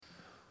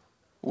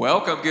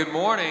Welcome, good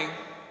morning.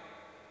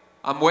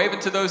 I'm waving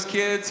to those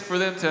kids for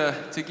them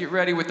to get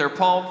ready with their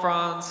palm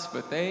fronds,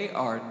 but they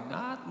are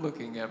not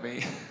looking at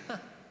me.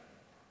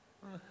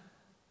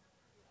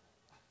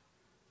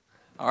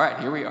 All right,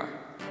 here we are.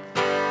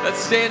 Let's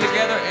stand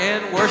together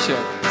and worship.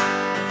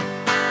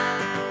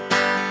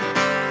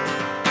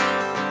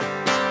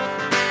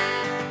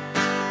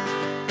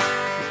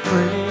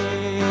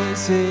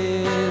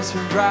 Praises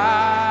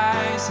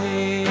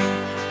rising,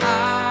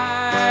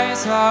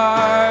 eyes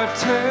are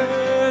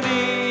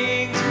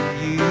turning to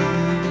you.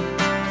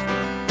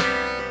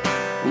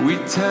 We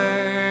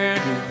turn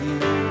to you.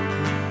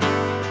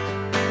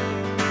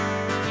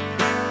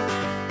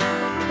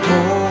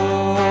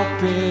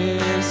 Hope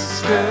is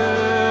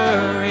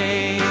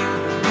stirring,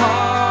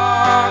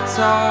 hearts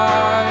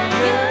are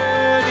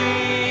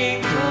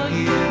yearning for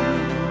you.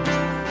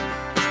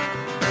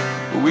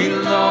 We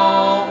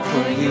long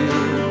for you.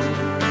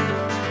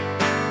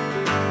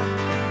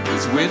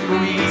 'Cause when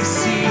we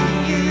see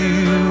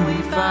you, we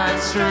find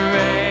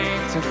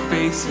strength to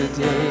face the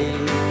day.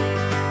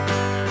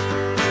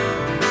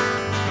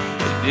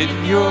 And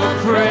in your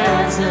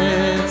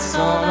presence,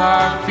 all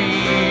our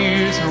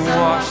fears are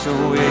washed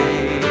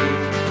away.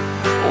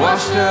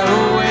 Washed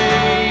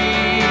away.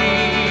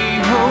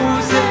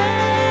 Hosanna,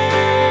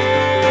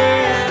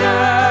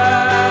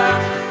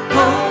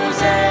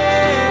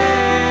 Hosanna.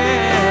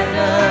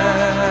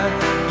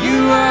 You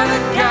are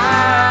the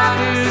God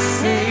who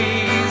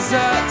saves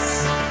us,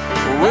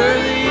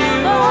 worthy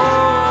of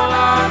all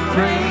our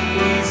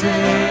praises.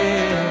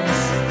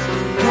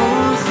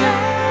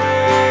 Hosanna,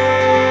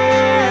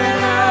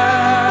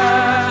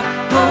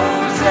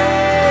 Hosanna.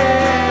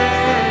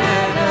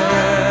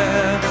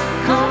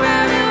 Come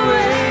have your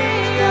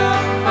way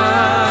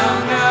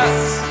among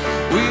us.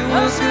 We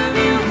welcome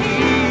you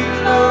here,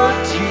 Lord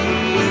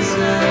Jesus.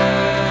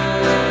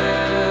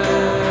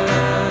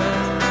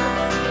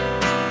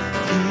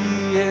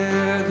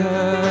 Hear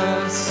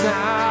the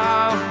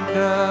sound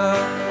of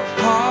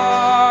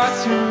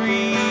hearts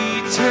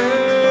returning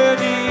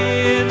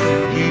to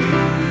you.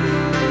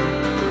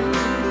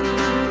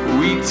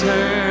 We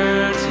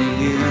turn to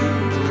you.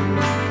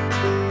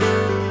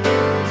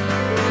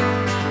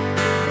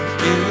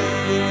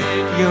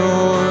 In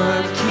your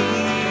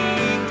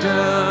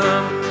kingdom,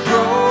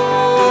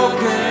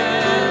 broken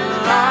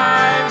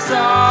lives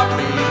are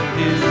made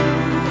new.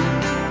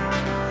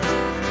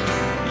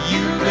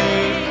 You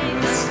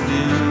make us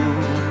new.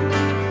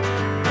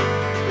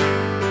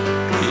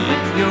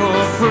 In your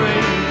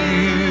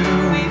praise,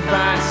 we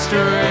find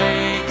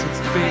strength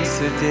to face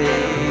the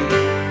day.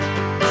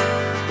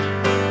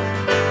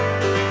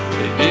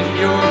 And in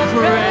your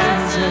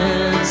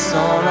presence,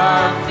 all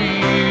our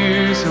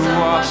fears are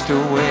washed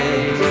away.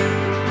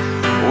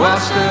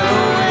 Washed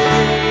away.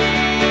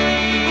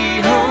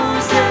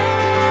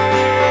 Hosanna,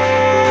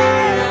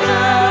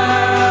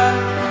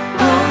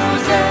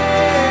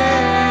 Hosanna.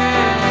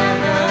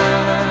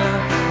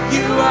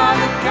 You are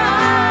the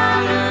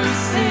God who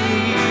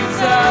saves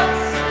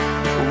us,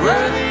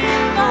 worthy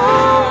of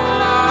all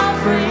our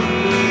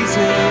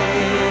praises.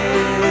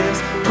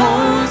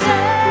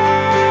 Hosanna,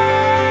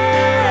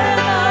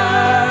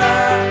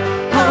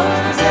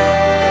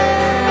 Hosanna.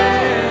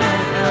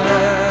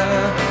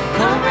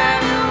 Come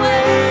have your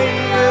way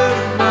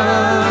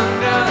among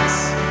us.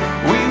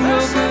 We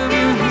welcome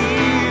you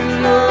here,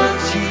 Lord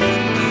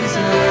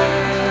Jesus.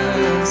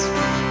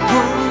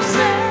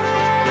 Hosanna,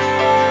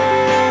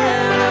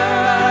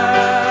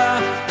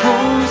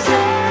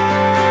 Hosanna,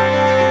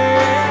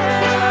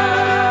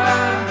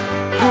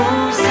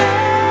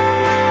 Hosanna,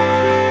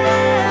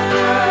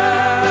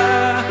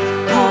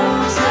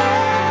 Hosanna.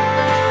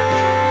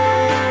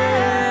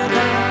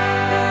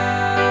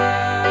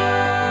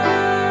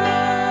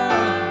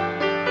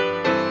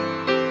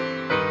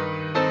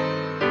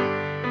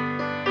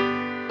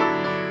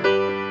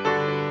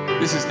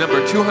 This is number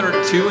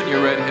 202 in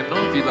your red hymnal,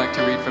 if you'd like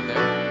to read from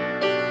there.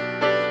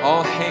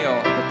 All hail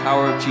the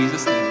power of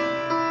Jesus' name.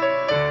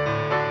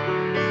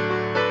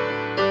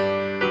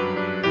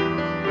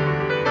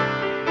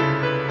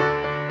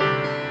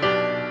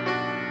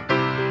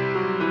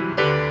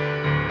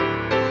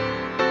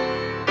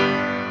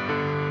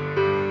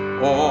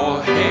 All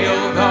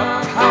hail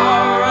the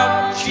power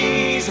of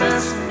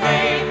Jesus'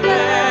 name.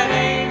 Let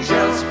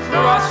angels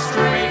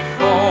prostrate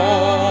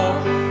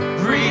fall.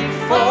 Bring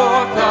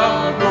forth the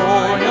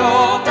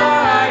royal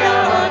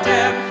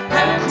diadem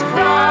and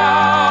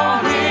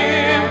crown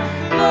him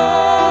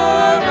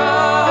Lord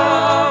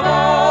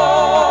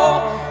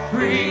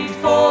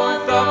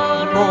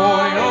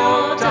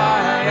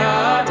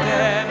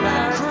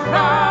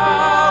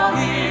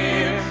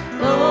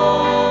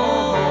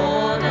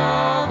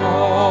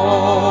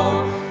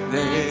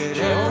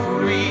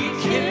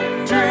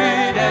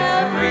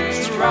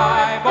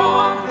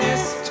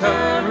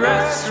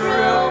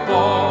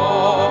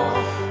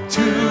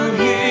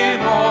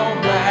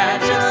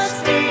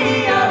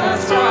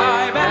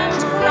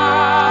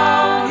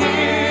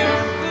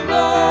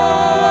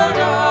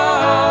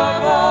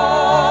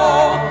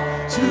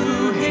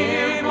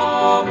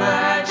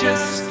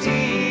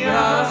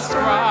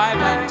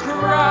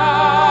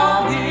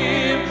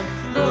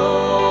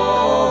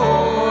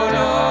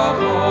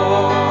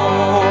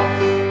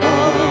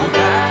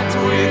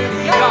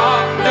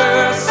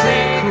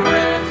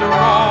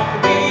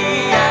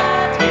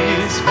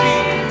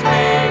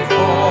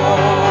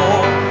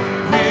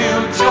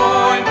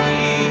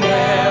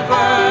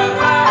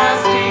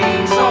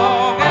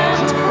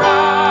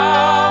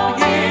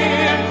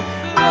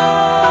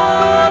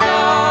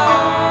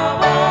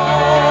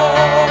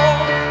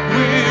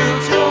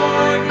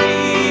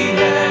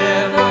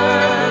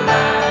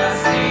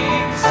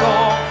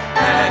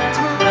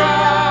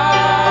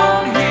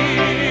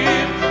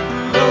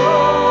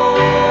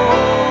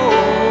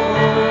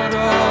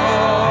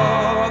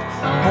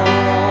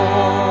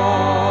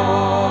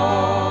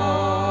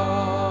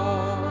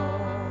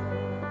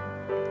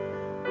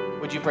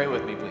you pray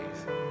with me,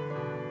 please?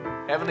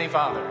 Heavenly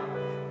Father,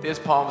 this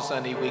Palm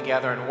Sunday we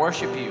gather and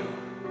worship you.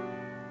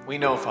 We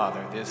know,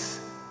 Father, this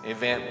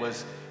event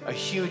was a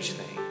huge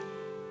thing.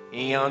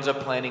 Eons of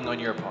planning on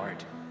your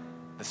part.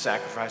 The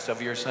sacrifice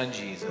of your Son,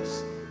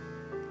 Jesus.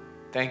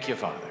 Thank you,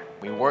 Father.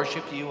 We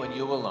worship you and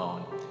you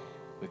alone.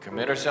 We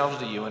commit ourselves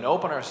to you and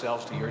open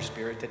ourselves to your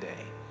Spirit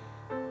today.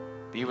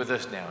 Be with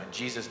us now. In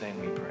Jesus' name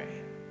we pray.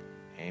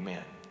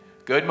 Amen.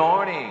 Good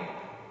morning.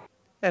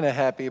 And a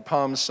happy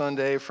Palm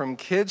Sunday from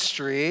Kid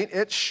Street.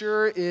 It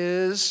sure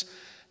is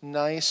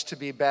nice to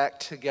be back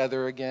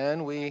together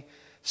again. We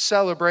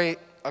celebrate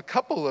a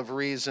couple of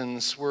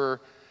reasons. We're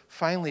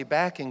finally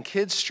back in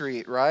Kid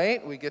Street,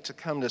 right? We get to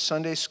come to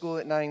Sunday school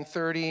at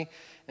 9:30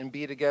 and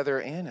be together,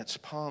 and it's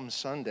Palm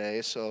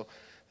Sunday, so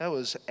that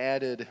was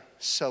added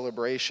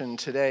celebration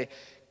today.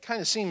 Kind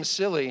of seems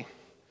silly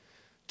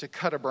to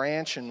cut a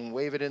branch and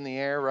wave it in the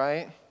air,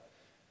 right?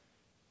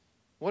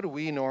 What do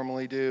we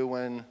normally do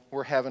when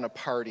we're having a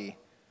party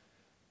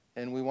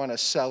and we want to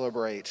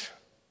celebrate?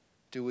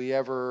 Do we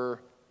ever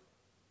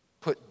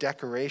put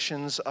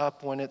decorations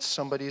up when it's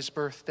somebody's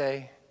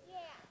birthday?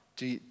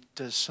 Yeah.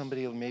 Does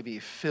somebody maybe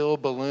fill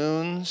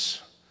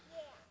balloons?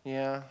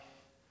 Yeah.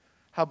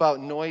 How about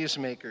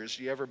noisemakers?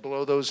 Do you ever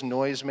blow those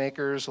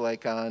noisemakers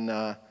like on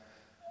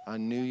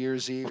New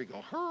Year's Eve? You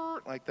go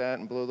hurt like that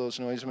and blow those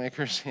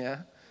noisemakers,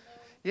 yeah?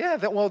 Yeah,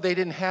 well, they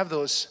didn't have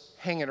those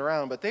hanging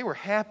around, but they were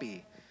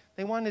happy.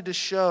 They wanted to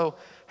show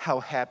how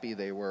happy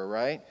they were,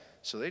 right?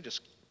 So they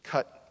just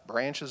cut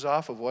branches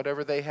off of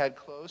whatever they had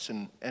close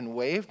and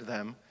waved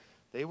them.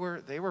 They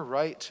were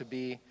right to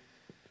be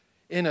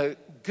in a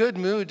good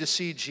mood to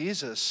see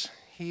Jesus.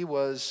 He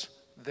was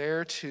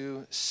there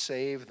to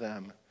save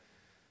them.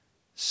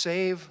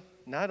 Save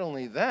not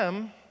only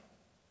them,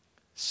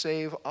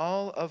 save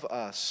all of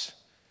us.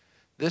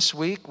 This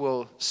week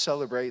we'll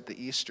celebrate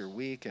the Easter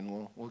week,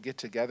 and we'll get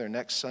together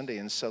next Sunday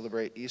and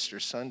celebrate Easter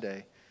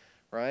Sunday,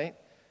 right?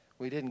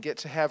 We didn't get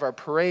to have our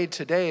parade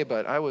today,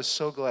 but I was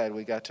so glad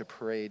we got to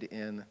parade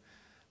in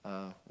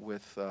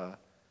with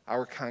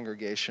our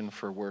congregation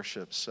for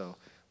worship. So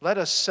let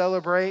us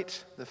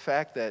celebrate the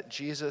fact that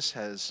Jesus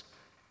has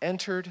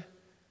entered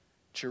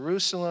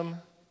Jerusalem,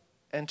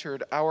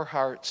 entered our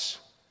hearts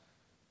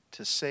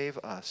to save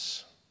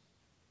us.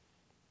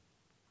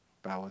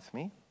 Bow with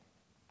me.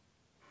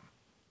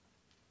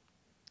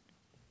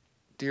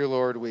 Dear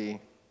Lord,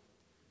 we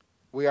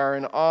are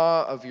in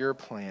awe of your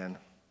plan,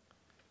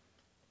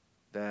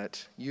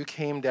 that you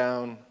came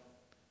down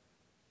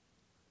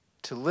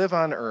to live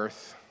on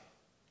earth,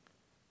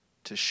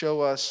 to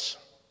show us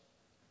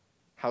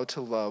how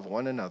to love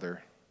one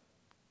another.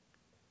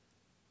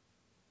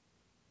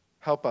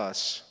 Help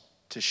us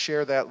to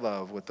share that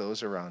love with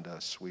those around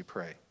us, we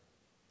pray.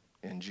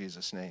 In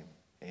Jesus' name,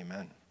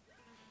 amen.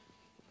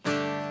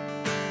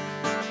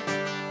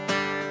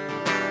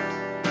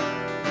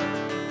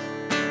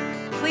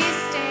 Please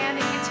stand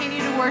and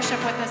continue to worship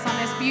with us on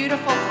this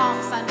beautiful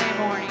Palm Sunday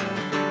morning.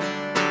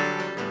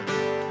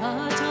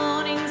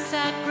 Atoning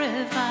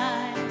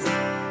sacrifice,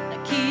 the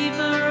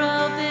keeper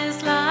of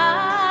this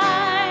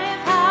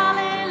life,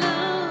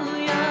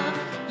 hallelujah,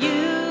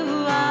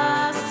 you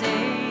are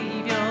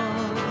Savior,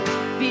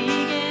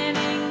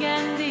 beginning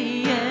and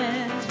the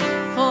end,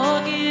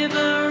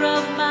 forgiver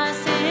of my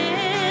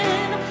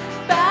sin,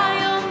 by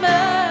your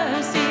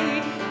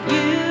mercy,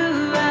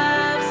 you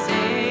have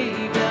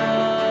saved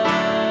us.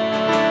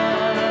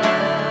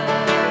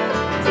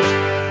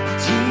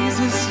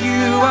 Jesus,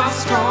 you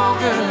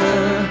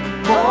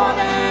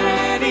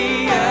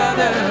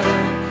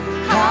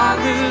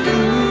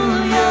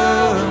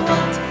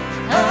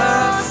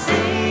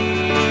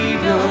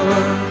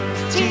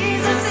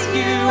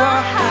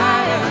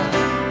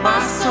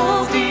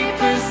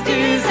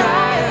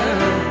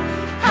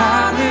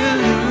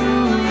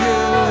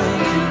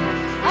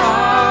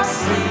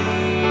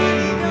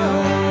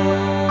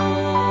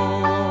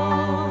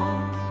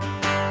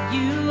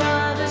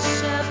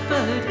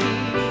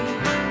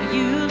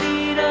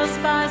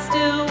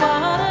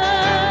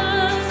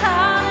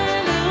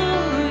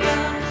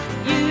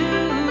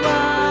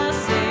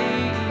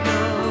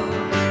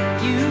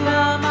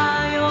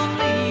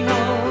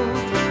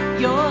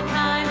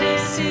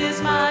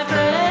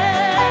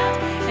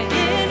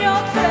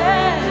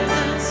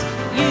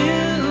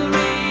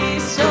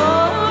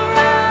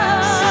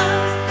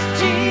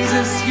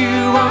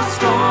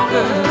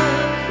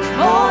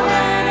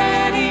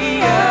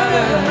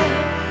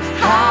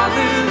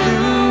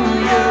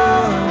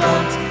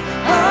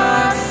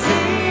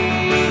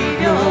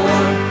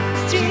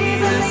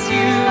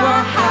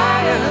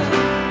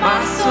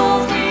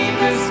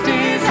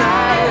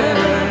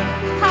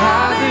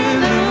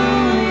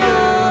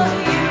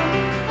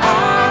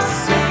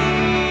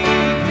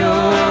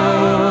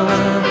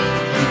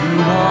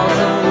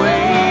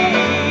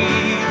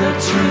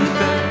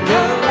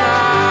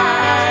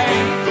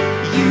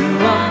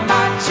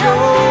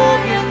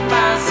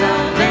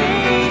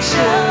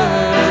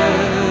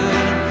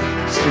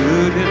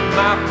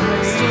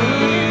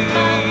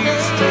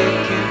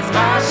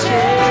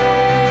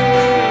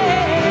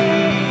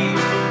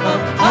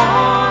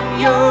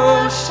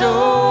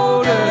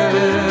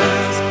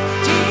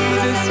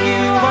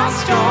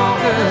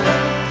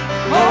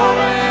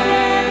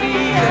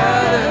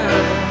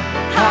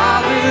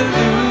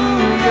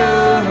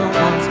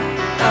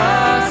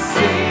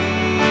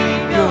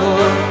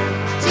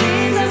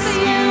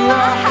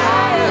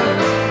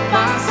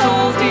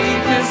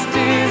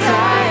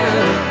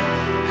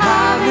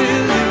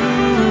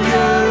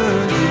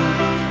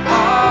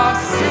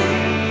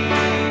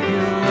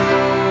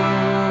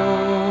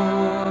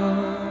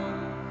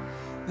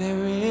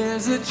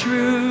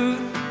truth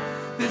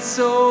that's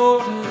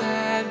older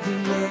than the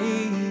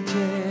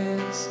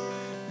ages.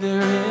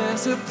 There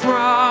is a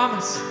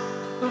promise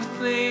of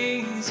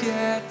things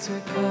yet to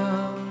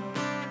come.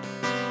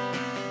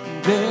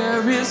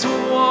 There is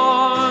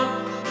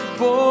one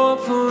born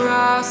for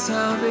our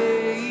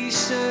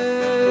salvation,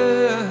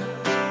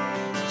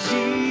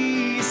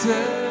 Jesus,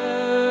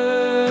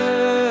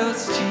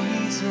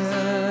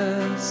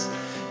 Jesus.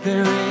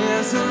 There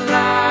is a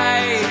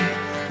light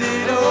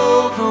that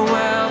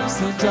overwhelms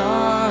the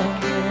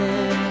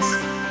darkness.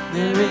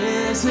 There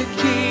is a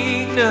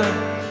kingdom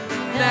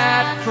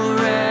that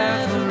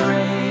forever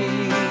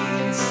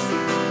reigns.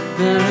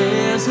 There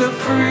is a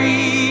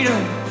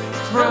freedom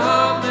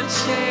from the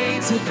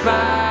chains that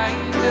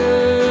bind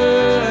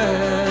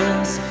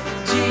us.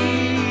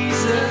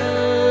 Jesus,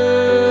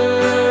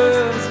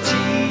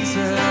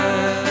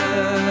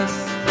 Jesus,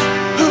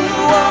 who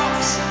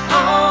walks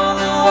on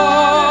the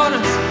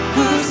waters,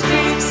 who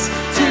speaks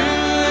to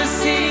the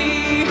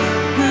sea,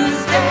 who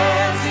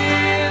stands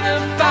in the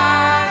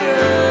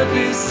fire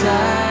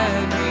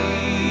beside me.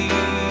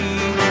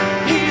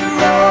 He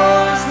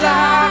roars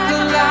like a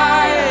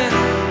lion,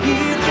 he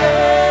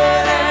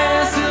bled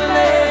as a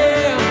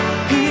lamb,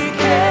 he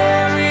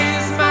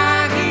carries my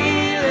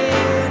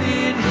healing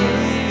in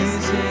his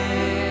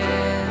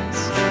hands.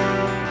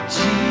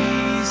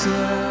 Jesus.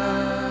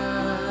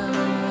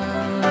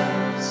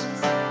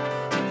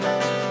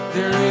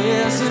 There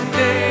is a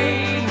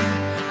name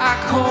I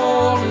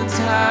call in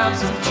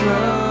times of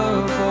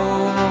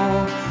trouble.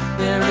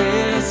 There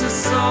is a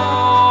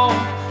song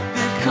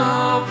that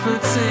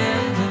comforts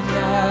in the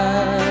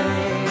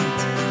night.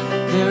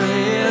 There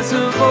is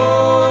a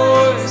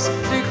voice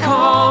that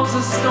calms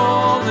the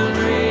storm that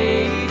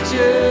rages.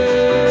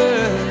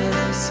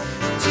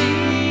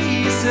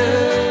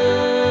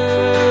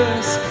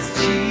 Jesus,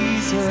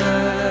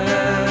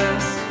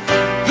 Jesus,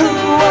 who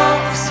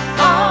walks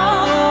on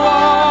the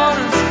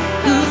waters,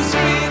 who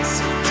speaks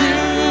to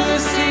the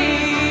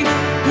sea,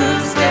 who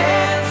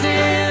stands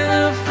in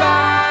the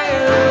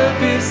fire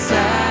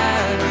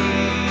beside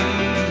me.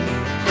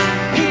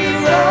 He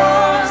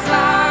roars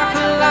like a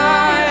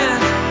lion,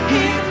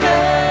 he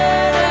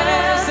bled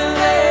as a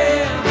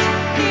lamb,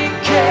 he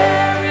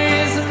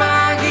carries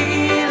my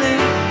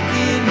healing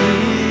in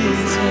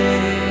his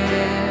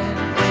hand.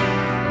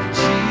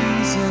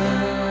 Jesus,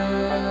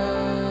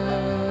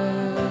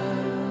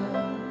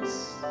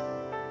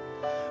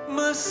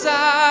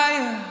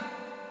 Messiah,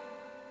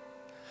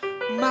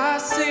 my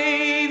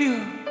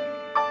Savior,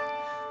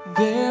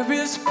 there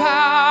is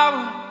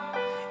power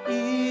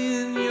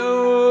in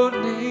your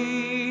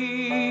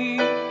name.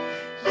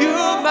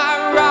 You're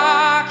my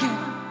rock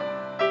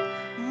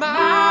and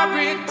my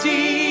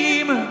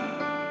Redeemer.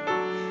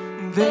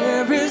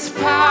 There is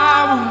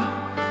power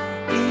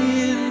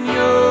in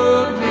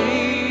your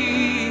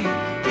name,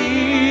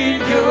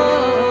 in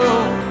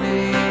your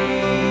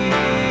name.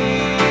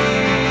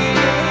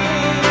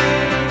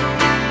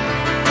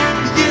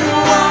 You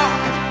walk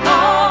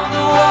on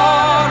the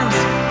waters,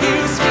 you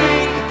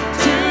speak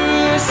to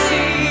the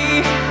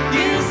sea,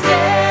 you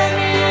stand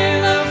in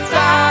the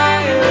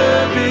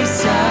fire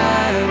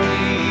beside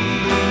me.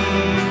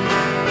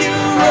 You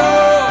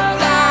roar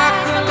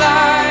like a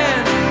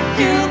lion,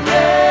 you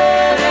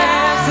bled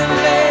as a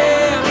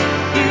lamb,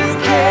 you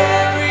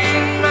carry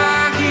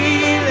my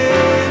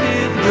healing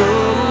in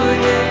your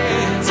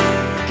hands.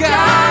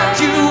 God,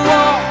 you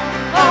walk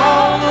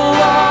on the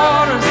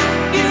waters,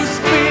 you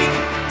speak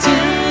to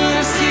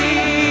the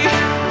sea,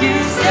 you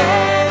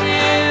stand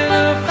in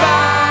the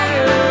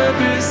fire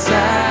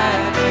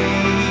beside me.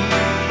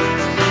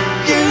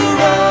 You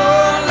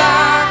roar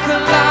like a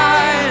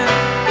lion,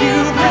 you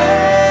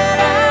bled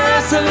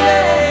as a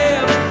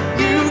lamb,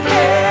 you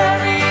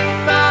carry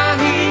my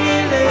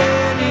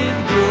healing in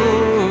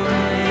your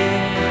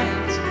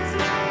hands.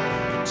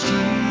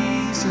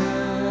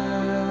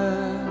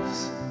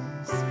 Jesus,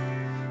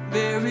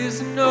 there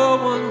is no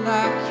one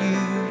like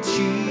you,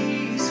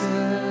 Jesus.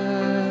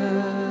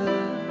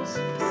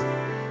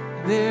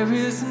 There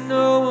is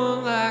no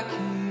one like you.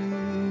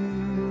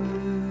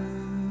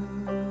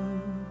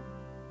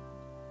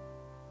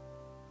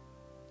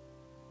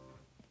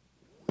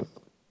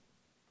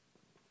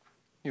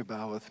 You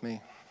bow with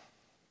me.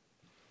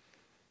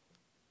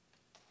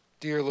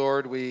 Dear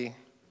Lord, we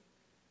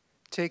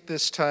take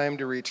this time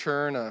to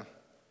return a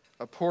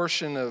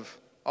portion of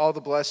all the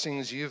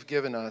blessings you've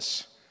given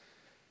us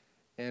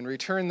and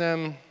return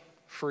them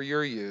for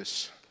your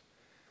use.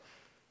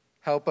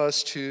 Help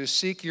us to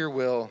seek your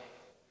will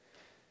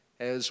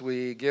as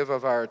we give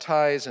of our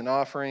tithes and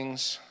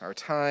offerings, our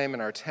time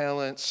and our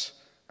talents,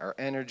 our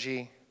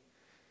energy,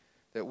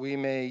 that we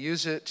may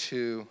use it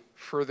to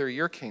further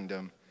your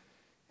kingdom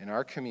in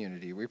our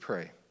community, we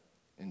pray.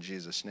 In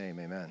Jesus' name,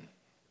 amen.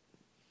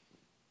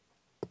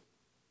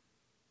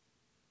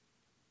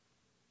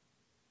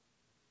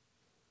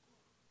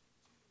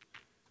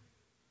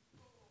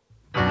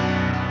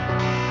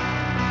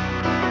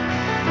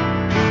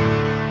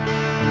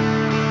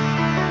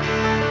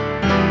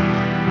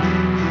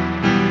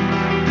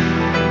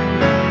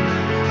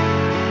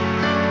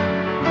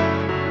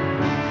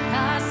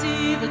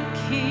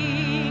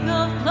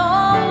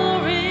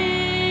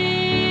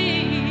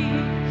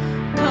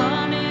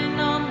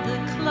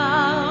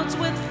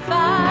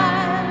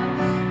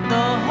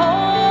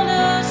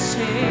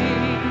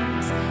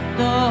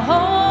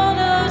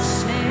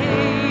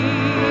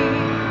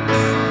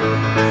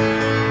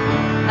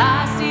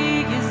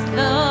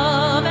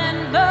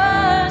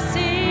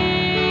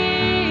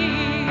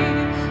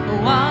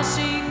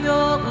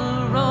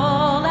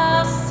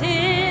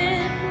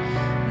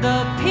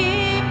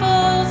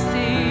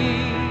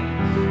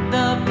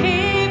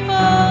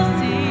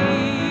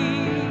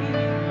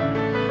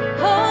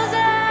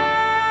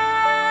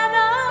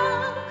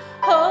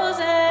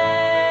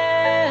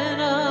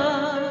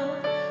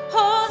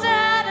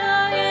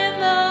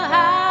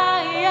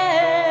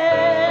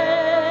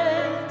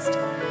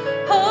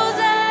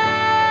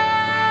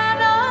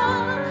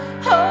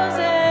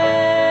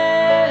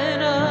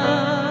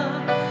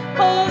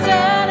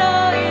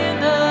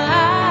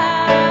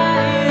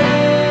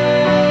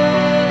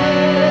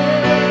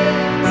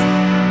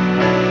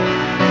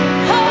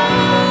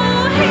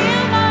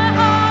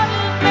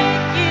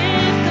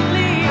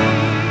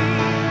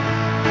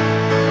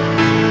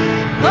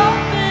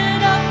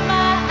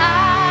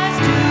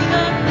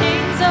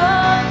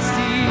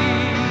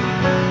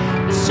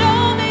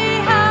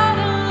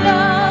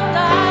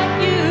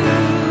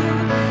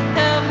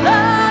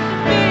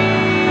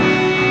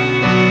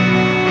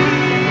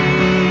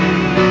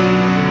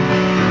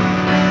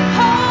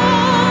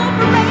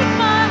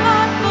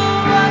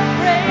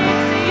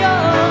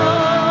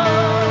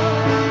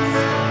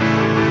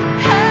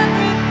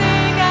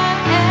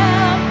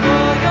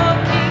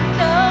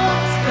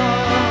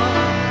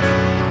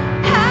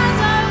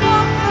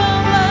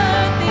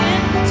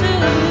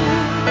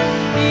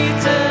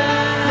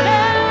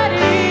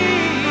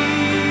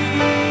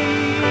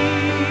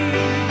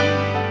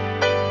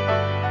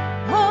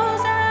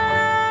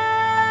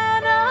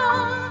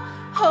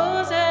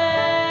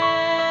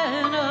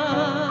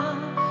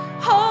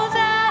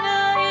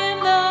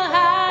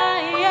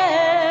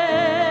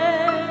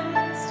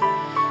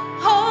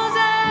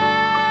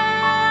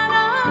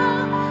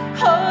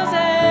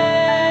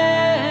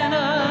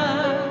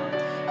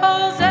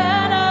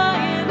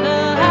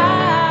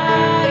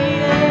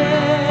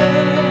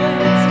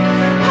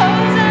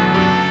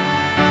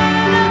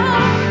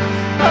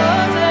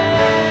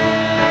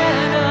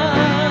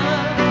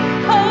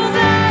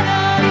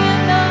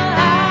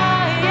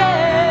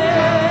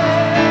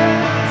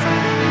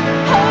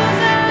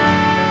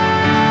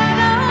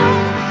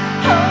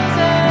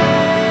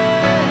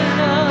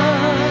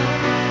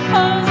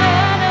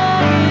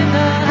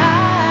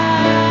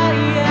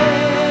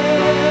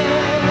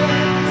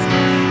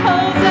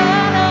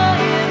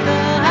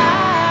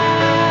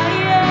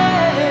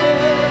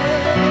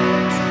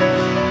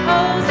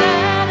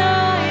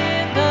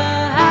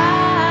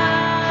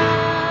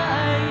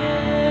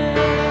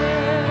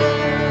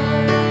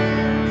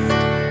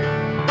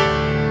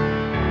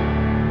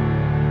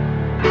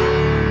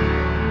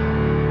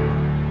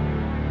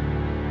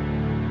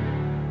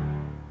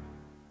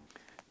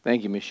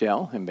 Thank you,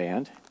 Michelle and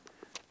band.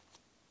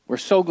 We're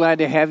so glad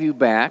to have you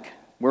back.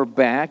 We're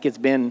back. It's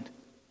been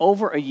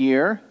over a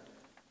year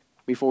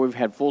before we've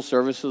had full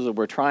services.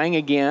 We're trying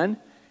again,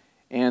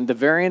 and the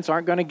variants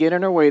aren't going to get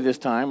in our way this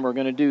time. We're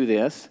going to do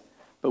this,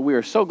 but we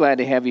are so glad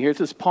to have you here. This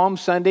is Palm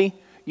Sunday.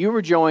 You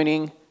were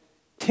joining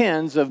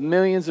tens of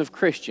millions of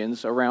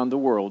Christians around the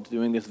world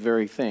doing this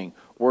very thing,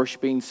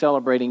 worshiping,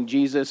 celebrating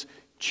Jesus'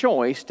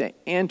 choice to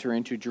enter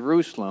into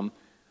Jerusalem.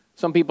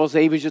 Some people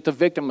say he was just a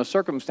victim of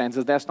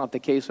circumstances. That's not the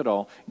case at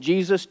all.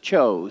 Jesus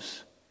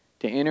chose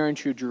to enter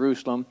into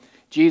Jerusalem.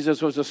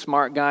 Jesus was a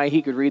smart guy.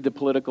 He could read the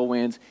political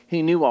winds.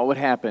 He knew what would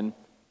happen.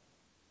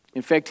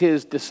 In fact,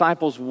 his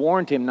disciples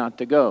warned him not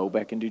to go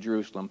back into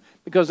Jerusalem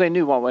because they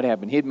knew what would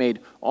happen. He had made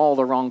all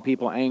the wrong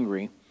people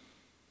angry.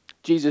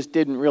 Jesus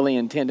didn't really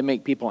intend to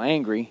make people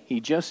angry.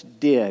 He just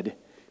did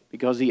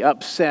because he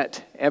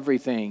upset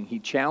everything. He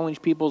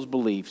challenged people's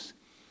beliefs.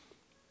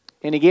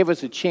 And he gave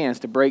us a chance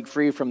to break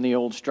free from the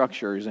old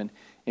structures and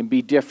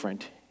be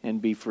different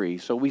and be free.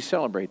 So we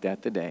celebrate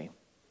that today.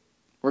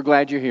 We're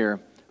glad you're here.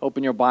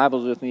 Open your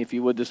Bibles with me if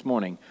you would this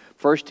morning.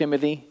 1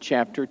 Timothy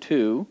chapter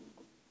 2.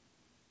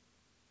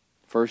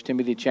 1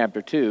 Timothy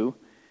chapter 2.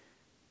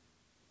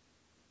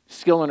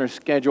 Skill in our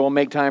schedule,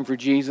 make time for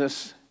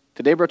Jesus.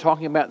 Today we're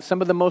talking about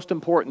some of the most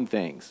important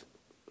things.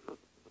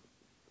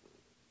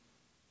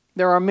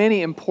 There are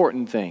many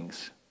important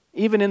things.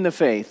 Even in the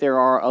faith, there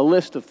are a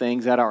list of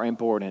things that are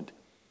important.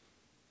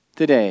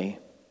 Today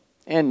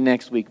and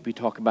next week, we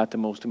talk about the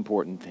most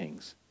important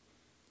things.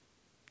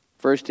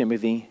 1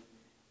 Timothy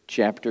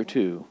chapter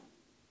 2.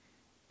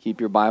 Keep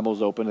your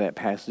Bibles open to that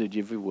passage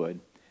if you would.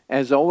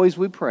 As always,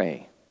 we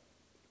pray.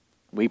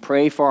 We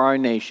pray for our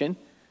nation,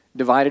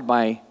 divided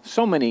by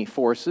so many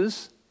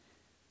forces.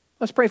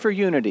 Let's pray for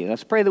unity.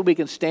 Let's pray that we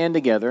can stand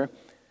together,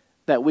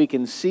 that we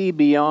can see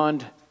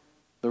beyond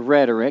the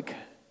rhetoric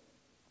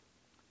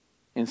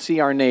and see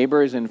our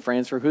neighbors and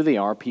friends for who they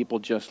are, people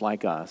just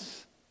like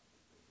us.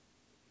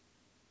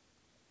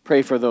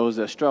 Pray for those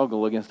that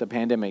struggle against the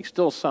pandemic.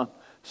 Still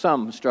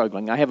some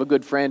struggling. I have a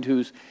good friend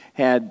who's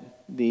had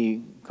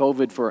the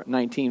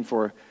COVID-19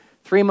 for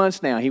 3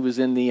 months now. He was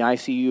in the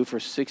ICU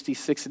for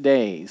 66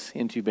 days,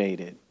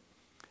 intubated.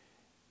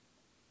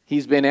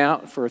 He's been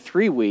out for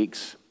 3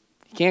 weeks.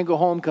 He can't go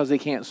home because he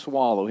can't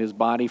swallow. His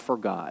body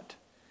forgot.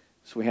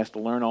 So he has to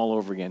learn all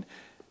over again.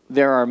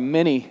 There are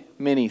many,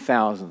 many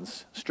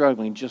thousands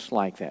struggling just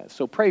like that.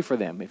 So pray for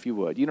them if you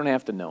would. You don't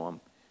have to know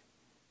them.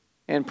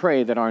 And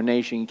pray that our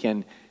nation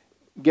can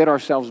get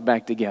ourselves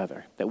back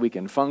together, that we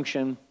can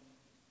function,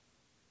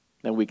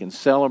 that we can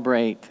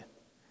celebrate,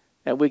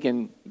 that we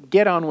can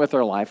get on with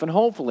our life, and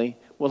hopefully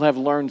we'll have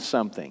learned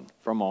something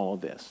from all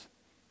of this.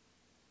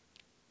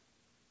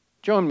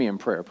 Join me in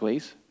prayer,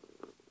 please.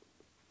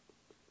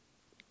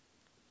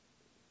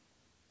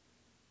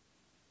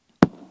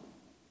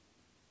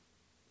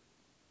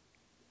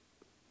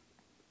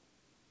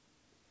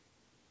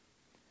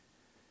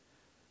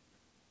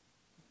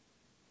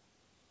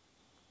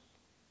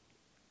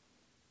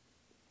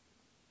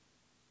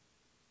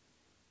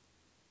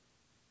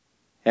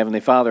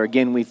 Heavenly Father,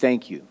 again, we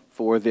thank you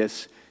for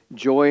this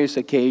joyous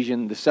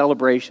occasion, the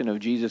celebration of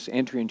Jesus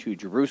entering into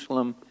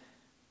Jerusalem.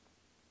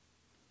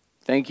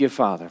 Thank you,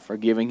 Father, for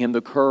giving him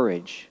the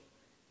courage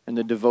and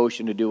the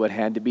devotion to do what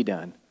had to be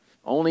done.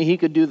 Only he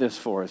could do this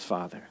for us,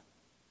 Father.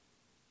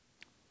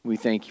 We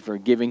thank you for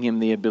giving him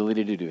the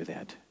ability to do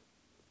that.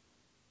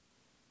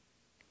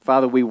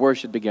 Father, we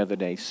worship together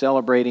today,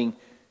 celebrating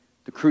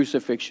the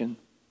crucifixion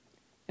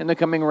and the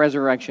coming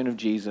resurrection of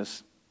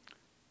Jesus,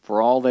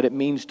 for all that it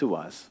means to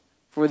us,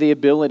 for the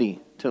ability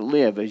to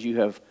live as you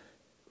have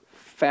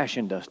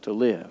fashioned us to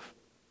live,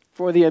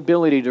 for the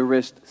ability to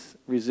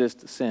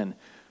resist sin,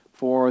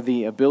 for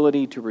the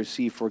ability to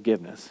receive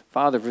forgiveness.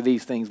 Father, for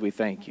these things we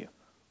thank you.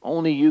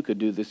 Only you could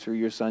do this through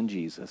your Son,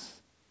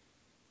 Jesus.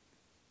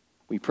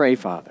 We pray,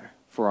 Father,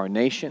 for our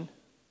nation,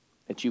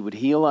 that you would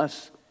heal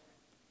us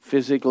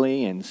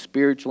physically and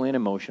spiritually and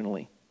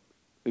emotionally.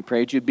 We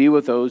pray that you'd be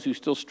with those who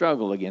still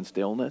struggle against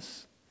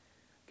illness.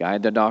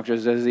 Guide the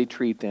doctors as they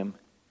treat them.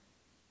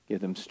 Give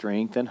them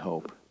strength and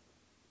hope.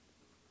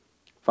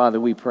 Father,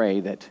 we pray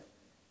that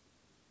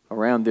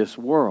around this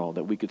world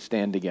that we could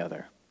stand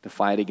together to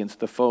fight against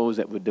the foes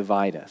that would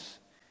divide us.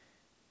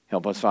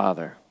 Help us,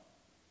 Father,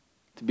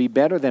 to be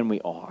better than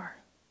we are.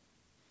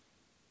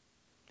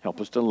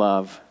 Help us to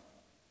love.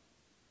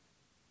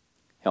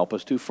 Help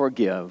us to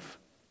forgive.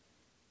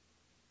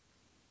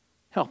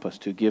 Help us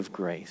to give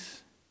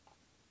grace.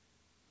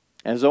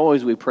 As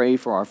always, we pray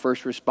for our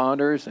first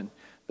responders and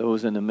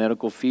those in the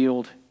medical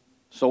field,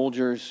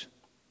 soldiers,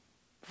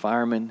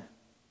 firemen,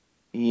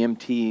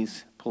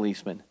 EMTs,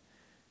 policemen.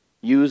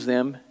 Use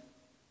them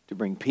to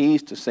bring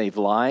peace, to save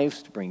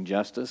lives, to bring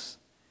justice.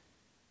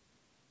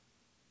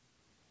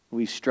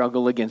 We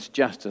struggle against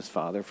justice,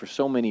 Father, for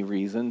so many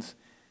reasons.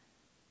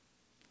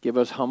 Give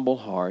us humble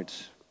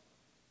hearts,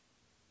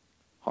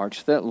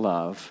 hearts that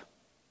love,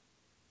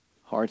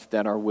 hearts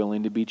that are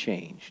willing to be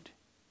changed.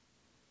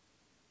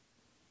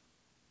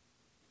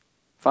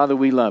 Father,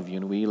 we love you,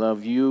 and we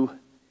love you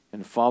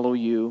and follow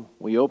you.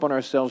 We open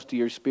ourselves to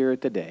your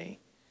Spirit today.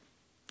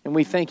 And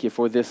we thank you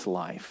for this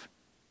life,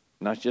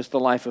 not just the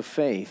life of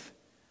faith,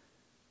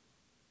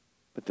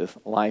 but the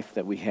life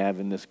that we have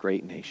in this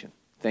great nation.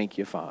 Thank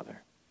you,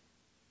 Father.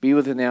 Be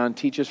with us now and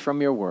teach us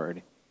from your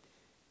word.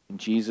 In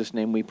Jesus'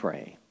 name we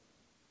pray.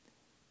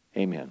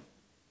 Amen.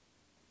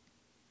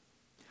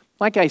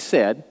 Like I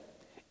said,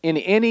 in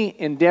any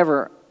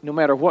endeavor, no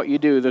matter what you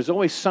do, there's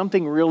always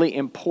something really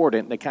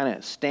important that kind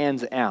of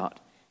stands out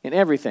in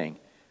everything.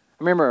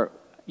 I remember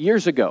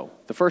years ago,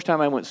 the first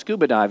time I went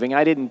scuba diving,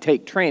 I didn't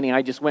take training.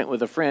 I just went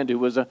with a friend who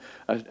was a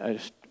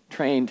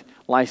trained,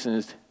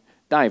 licensed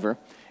diver.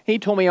 He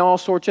told me all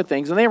sorts of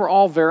things, and they were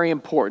all very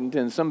important.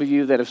 And some of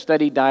you that have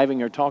studied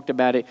diving or talked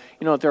about it,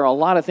 you know, there are a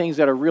lot of things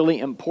that are really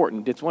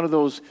important. It's one of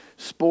those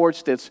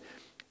sports that's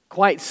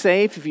quite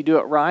safe if you do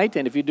it right,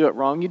 and if you do it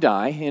wrong, you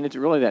die, and it's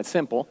really that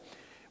simple.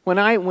 When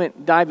I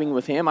went diving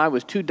with him, I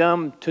was too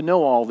dumb to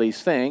know all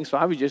these things, so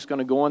I was just going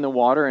to go in the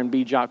water and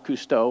be Jacques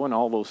Cousteau and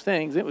all those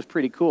things. It was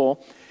pretty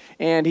cool.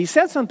 And he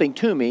said something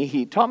to me.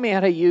 He taught me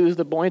how to use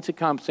the buoyancy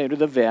compensator,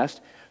 the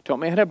vest, taught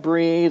me how to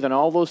breathe and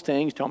all those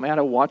things, taught me how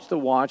to watch the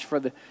watch for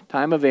the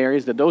time of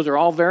areas, that those are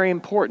all very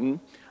important.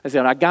 I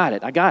said, I got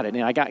it.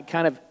 And I got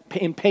kind of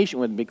impatient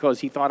with him because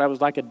he thought I was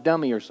like a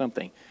dummy or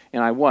something.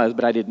 And I was,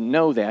 but I didn't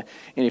know that.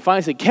 And he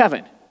finally said,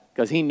 Kevin,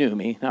 because he knew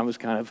me. I was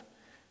kind of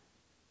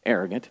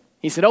arrogant.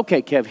 He said,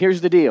 okay, Kev,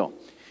 here's the deal.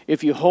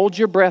 If you hold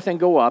your breath and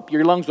go up,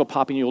 your lungs will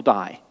pop and you'll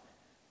die.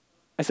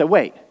 I said,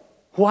 wait,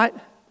 what?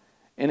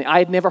 And I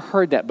had never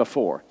heard that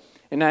before.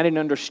 And I didn't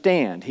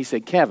understand. He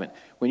said, Kevin,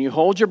 when you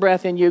hold your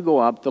breath and you go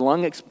up,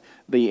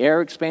 the air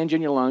expands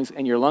in your lungs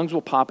and your lungs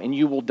will pop and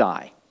you will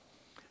die.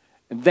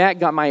 And that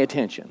got my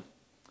attention.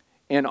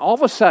 And all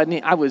of a sudden,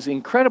 I was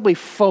incredibly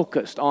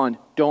focused on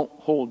don't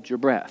hold your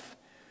breath.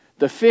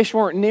 The fish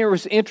weren't near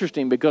as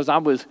interesting because I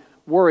was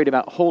worried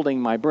about holding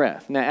my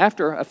breath. Now,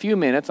 after a few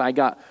minutes, I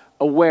got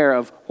aware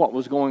of what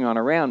was going on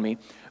around me.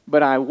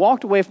 But I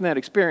walked away from that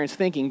experience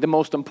thinking the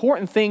most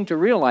important thing to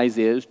realize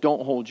is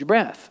don't hold your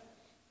breath.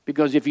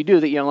 Because if you do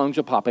that, your lungs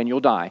will pop and you'll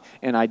die.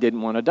 And I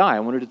didn't want to die. I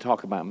wanted to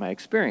talk about my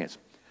experience.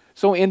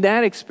 So in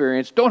that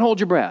experience, don't hold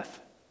your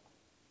breath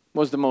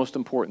was the most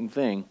important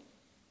thing.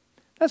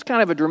 That's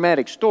kind of a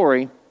dramatic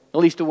story, at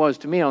least it was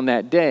to me on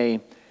that day.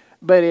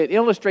 But it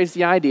illustrates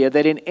the idea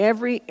that in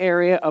every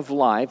area of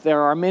life,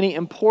 there are many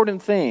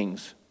important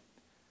things.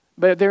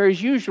 But there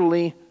is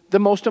usually the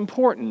most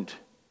important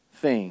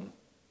thing.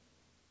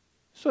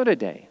 So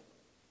today,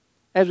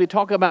 as we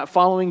talk about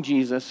following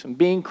Jesus and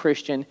being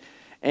Christian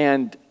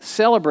and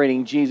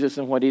celebrating Jesus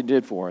and what he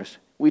did for us,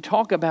 we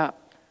talk about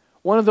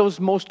one of those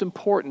most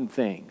important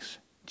things,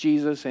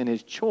 Jesus and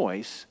his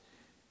choice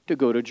to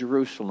go to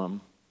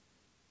Jerusalem.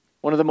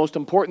 One of the most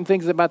important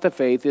things about the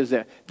faith is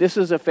that this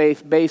is a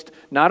faith based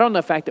not on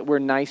the fact that we're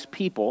nice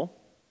people,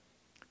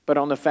 but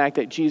on the fact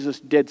that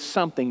Jesus did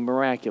something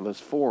miraculous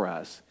for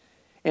us.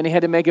 And he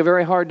had to make a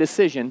very hard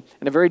decision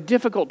and a very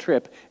difficult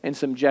trip and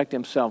subject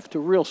himself to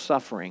real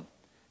suffering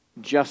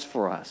just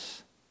for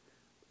us.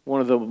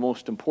 One of the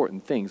most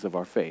important things of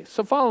our faith.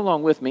 So follow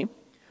along with me.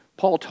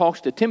 Paul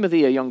talks to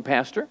Timothy, a young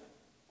pastor,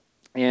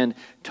 and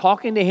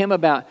talking to him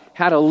about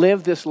how to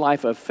live this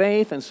life of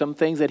faith and some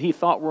things that he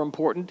thought were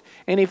important.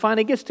 And he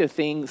finally gets to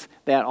things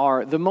that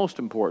are the most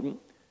important.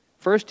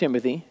 1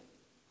 Timothy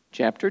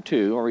chapter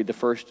 2, I'll read the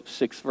first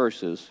 6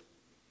 verses.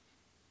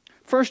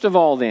 First of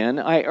all, then,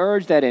 I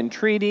urge that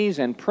entreaties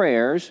and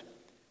prayers,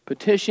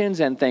 petitions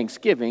and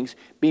thanksgivings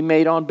be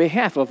made on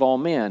behalf of all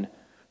men,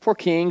 for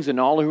kings and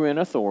all who are in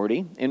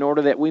authority, in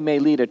order that we may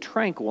lead a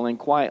tranquil and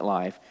quiet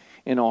life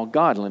in all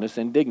godliness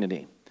and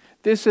dignity.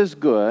 This is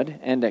good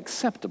and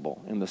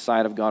acceptable in the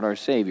sight of God our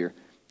Savior,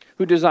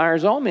 who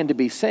desires all men to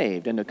be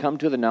saved and to come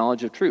to the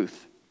knowledge of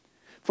truth.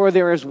 For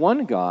there is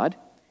one God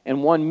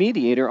and one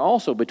mediator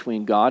also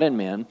between God and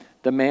men,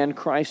 the man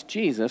Christ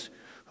Jesus,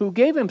 who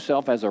gave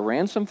himself as a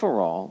ransom for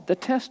all, the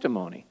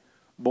testimony,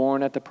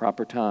 born at the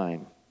proper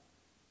time.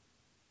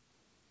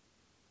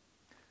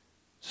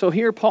 So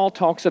here Paul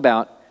talks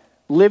about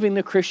living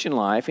the Christian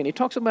life, and he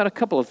talks about a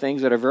couple of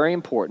things that are very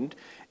important.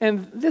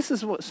 And this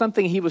is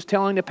something he was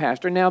telling the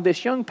pastor. Now,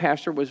 this young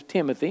pastor was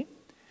Timothy.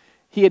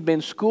 He had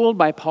been schooled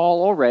by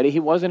Paul already. He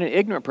wasn't an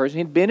ignorant person.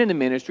 He'd been in the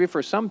ministry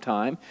for some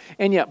time.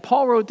 And yet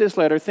Paul wrote this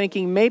letter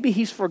thinking maybe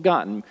he's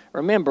forgotten.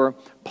 Remember,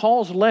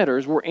 Paul's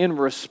letters were in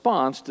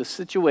response to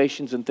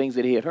situations and things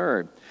that he had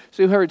heard.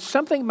 So he heard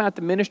something about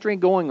the ministry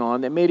going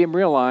on that made him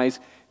realize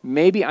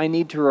maybe I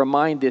need to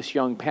remind this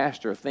young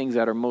pastor of things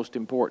that are most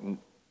important.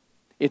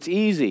 It's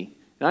easy.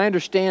 And I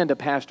understand a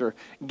pastor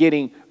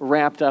getting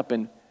wrapped up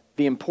in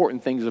the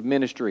important things of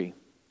ministry.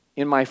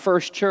 In my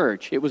first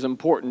church, it was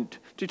important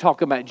to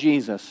talk about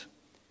Jesus.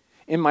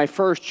 In my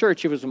first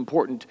church, it was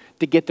important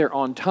to get there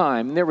on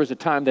time. And there was a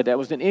time that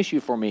was an issue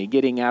for me,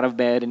 getting out of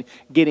bed and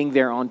getting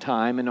there on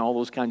time and all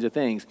those kinds of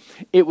things.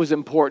 It was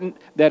important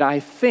that I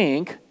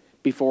think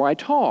before I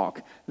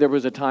talk. There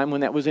was a time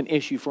when that was an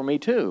issue for me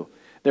too.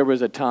 There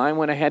was a time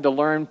when I had to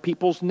learn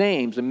people's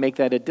names and make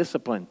that a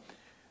discipline.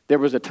 There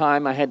was a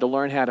time I had to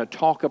learn how to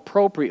talk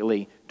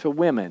appropriately to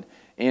women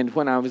And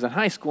when I was in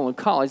high school and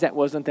college, that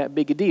wasn't that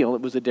big a deal.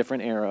 It was a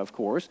different era, of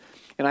course.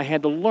 And I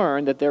had to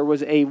learn that there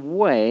was a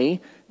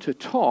way to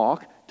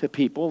talk to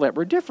people that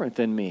were different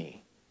than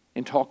me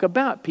and talk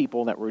about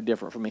people that were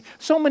different from me.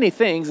 So many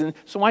things, and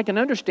so I can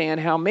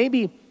understand how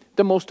maybe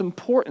the most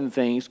important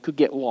things could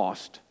get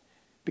lost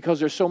because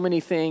there's so many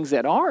things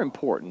that are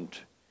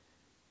important.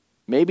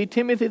 Maybe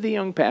Timothy, the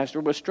young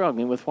pastor, was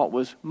struggling with what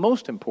was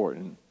most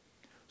important.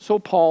 So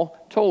Paul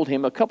told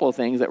him a couple of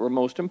things that were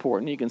most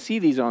important. You can see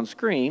these on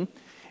screen.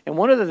 And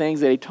one of the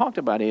things that he talked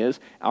about is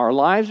our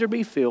lives are to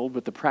be filled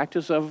with the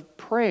practice of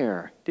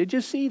prayer. Did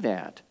you see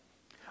that?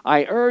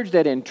 I urge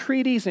that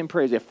entreaties and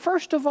prayers,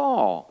 first of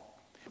all,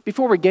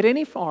 before we get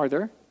any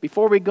farther,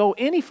 before we go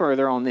any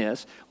further on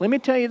this, let me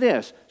tell you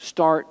this,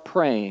 start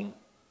praying.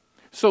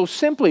 So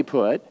simply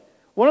put,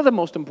 one of the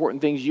most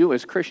important things you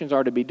as Christians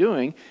are to be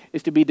doing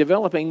is to be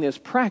developing this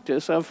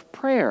practice of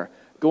prayer,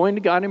 going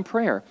to God in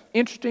prayer.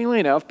 Interestingly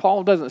enough,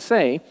 Paul doesn't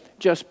say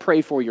just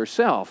pray for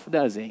yourself,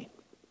 does he?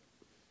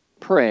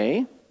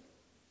 Pray,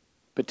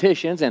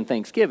 petitions and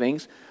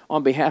thanksgivings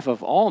on behalf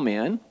of all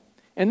men.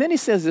 And then he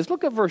says this,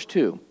 look at verse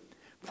 2.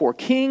 For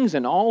kings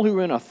and all who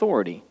are in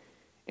authority,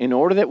 in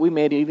order that we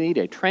may lead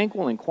a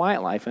tranquil and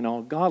quiet life in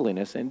all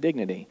godliness and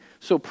dignity.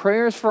 So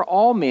prayers for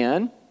all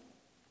men,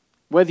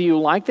 whether you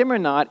like them or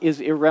not,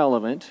 is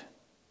irrelevant.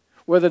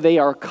 Whether they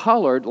are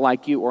colored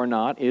like you or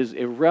not is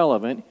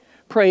irrelevant.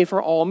 Pray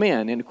for all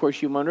men. And of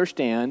course you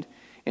understand,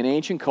 in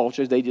ancient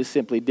cultures, they just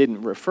simply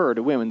didn't refer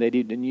to women. They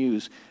didn't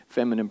use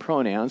feminine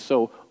pronouns.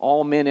 So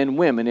all men and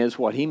women is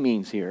what he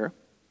means here.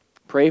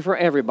 Pray for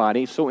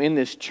everybody. So in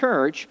this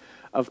church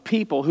of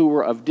people who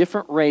were of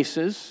different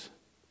races,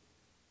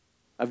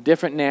 of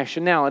different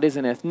nationalities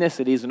and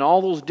ethnicities, and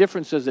all those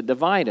differences that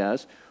divide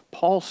us,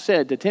 Paul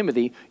said to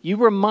Timothy, you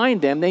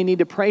remind them they need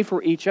to pray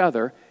for each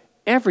other,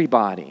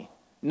 everybody,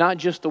 not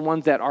just the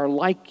ones that are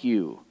like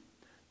you,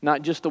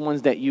 not just the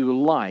ones that you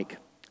like.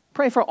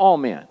 Pray for all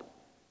men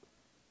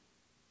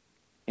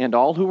and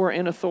all who are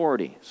in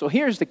authority. So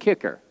here's the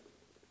kicker.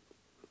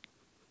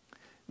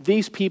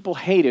 These people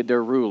hated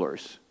their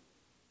rulers.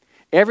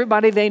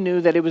 Everybody they knew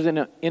that it was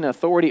in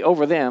authority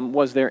over them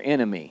was their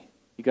enemy.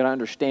 You got to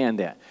understand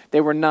that.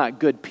 They were not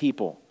good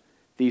people.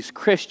 These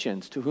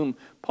Christians to whom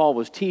Paul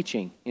was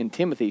teaching in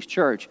Timothy's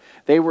church,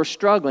 they were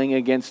struggling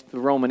against the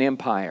Roman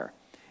Empire.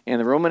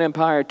 And the Roman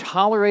Empire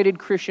tolerated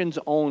Christians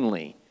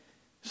only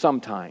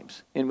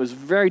sometimes. And it was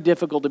very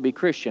difficult to be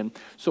Christian.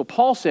 So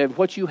Paul said,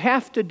 what you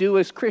have to do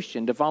as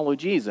Christian to follow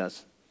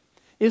Jesus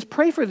is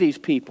pray for these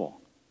people.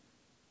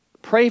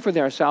 Pray for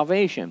their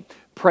salvation.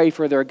 Pray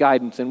for their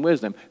guidance and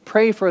wisdom.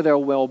 Pray for their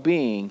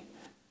well-being.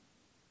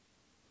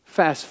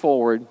 Fast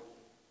forward.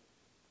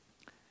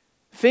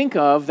 Think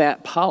of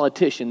that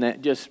politician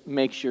that just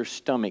makes your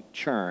stomach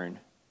churn.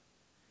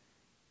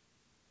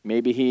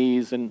 Maybe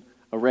he's a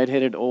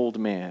red-headed old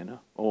man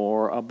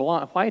or a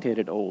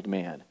white-headed old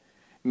man.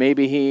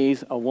 Maybe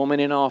he's a woman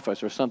in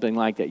office or something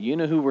like that. You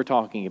know who we're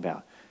talking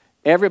about.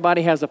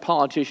 Everybody has a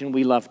politician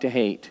we love to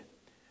hate.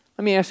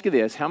 Let me ask you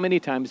this. How many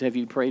times have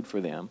you prayed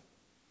for them?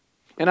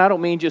 And I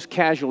don't mean just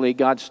casually,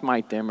 God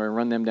smite them or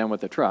run them down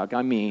with a truck.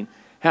 I mean,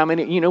 how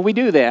many, we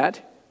do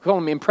that. Call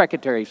them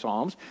imprecatory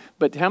psalms.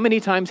 But how many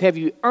times have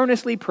you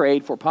earnestly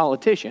prayed for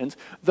politicians,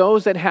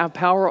 those that have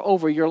power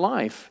over your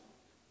life?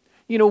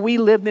 We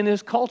lived in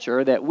this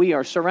culture that we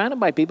are surrounded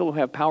by people who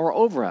have power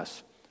over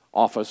us.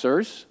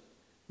 Officers,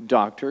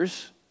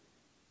 doctors,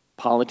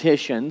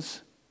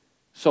 politicians,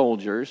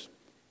 soldiers.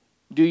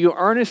 Do you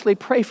earnestly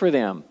pray for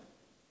them?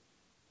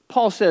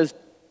 Paul says,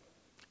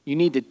 you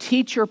need to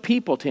teach your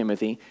people,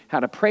 Timothy,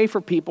 how to pray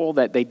for people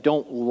that they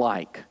don't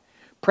like.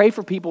 Pray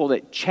for people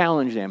that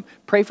challenge them.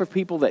 Pray for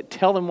people that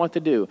tell them what to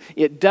do.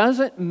 It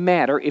doesn't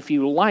matter if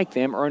you like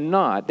them or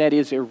not. That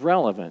is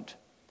irrelevant.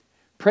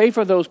 Pray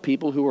for those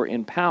people who are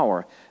in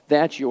power.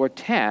 That's your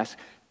task.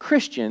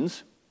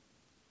 Christians,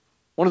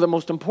 one of the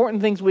most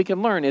important things we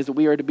can learn is that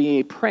we are to be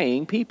a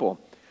praying people.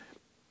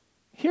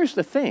 Here's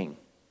the thing.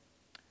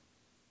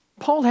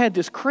 Paul had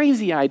this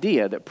crazy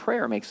idea that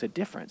prayer makes a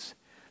difference.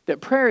 That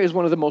prayer is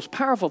one of the most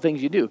powerful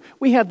things you do.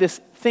 We have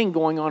this thing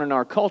going on in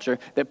our culture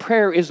that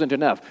prayer isn't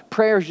enough.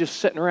 Prayer is just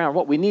sitting around.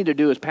 What we need to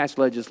do is pass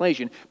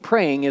legislation.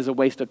 Praying is a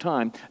waste of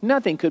time.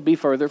 Nothing could be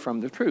further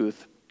from the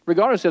truth.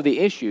 Regardless of the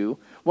issue,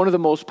 one of the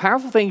most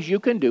powerful things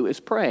you can do is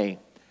pray.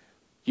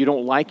 You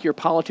don't like your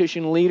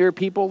politician leader,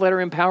 people that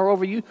are in power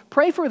over you?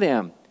 Pray for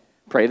them.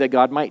 Pray that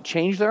God might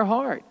change their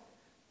heart.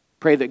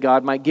 Pray that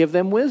God might give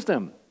them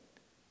wisdom.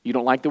 You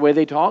don't like the way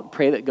they talk?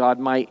 Pray that God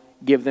might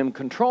give them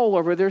control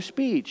over their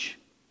speech.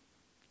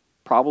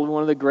 Probably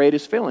one of the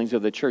greatest failings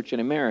of the church in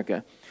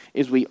America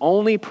is we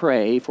only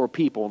pray for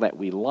people that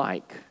we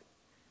like.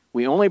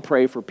 We only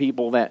pray for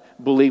people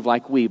that believe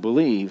like we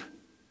believe.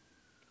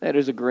 That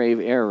is a grave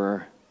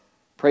error.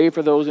 Pray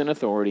for those in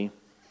authority.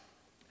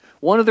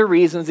 One of the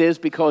reasons is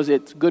because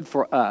it's good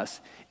for us.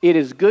 It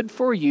is good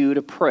for you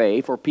to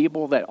pray for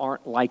people that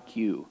aren't like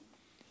you.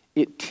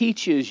 It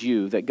teaches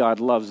you that God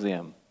loves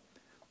them.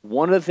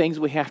 One of the things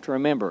we have to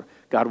remember,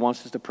 God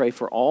wants us to pray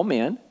for all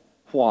men.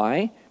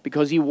 Why?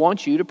 Because he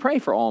wants you to pray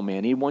for all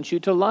men. He wants you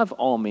to love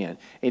all men.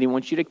 And he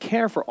wants you to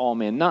care for all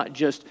men, not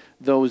just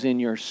those in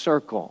your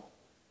circle.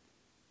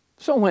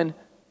 So when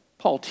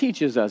Paul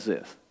teaches us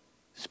this,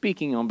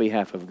 speaking on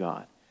behalf of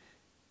God,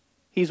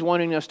 he's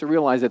wanting us to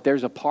realize that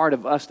there's a part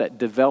of us that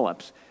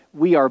develops.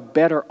 We are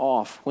better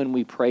off when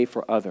we pray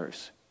for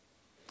others.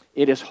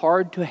 It is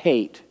hard to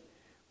hate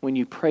when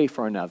you pray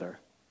for another.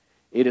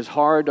 It is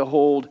hard to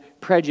hold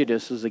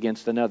prejudices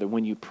against another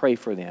when you pray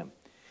for them.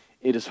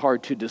 It is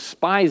hard to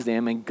despise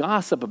them and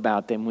gossip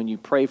about them when you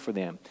pray for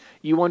them.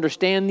 You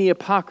understand the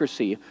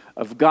hypocrisy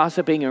of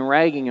gossiping and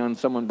ragging on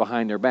someone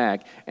behind their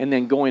back and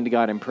then going to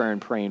God in prayer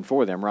and praying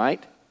for them,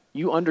 right?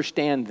 You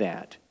understand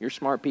that. You're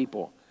smart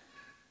people.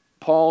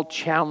 Paul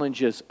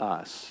challenges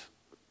us.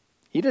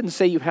 He doesn't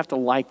say you have to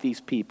like these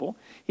people.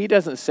 He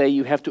doesn't say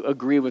you have to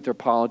agree with their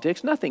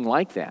politics. Nothing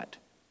like that.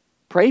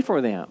 Pray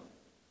for them.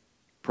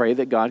 Pray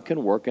that God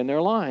can work in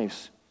their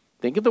lives.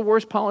 Think of the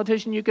worst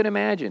politician you can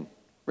imagine,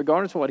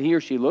 regardless of what he or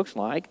she looks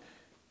like.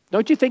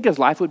 Don't you think his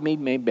life would be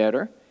made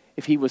better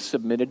if he was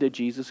submitted to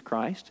Jesus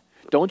Christ?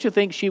 Don't you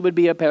think she would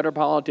be a better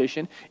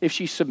politician if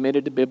she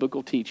submitted to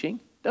biblical teaching?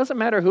 Doesn't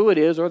matter who it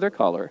is or their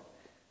color.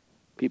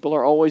 People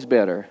are always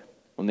better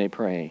when they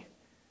pray.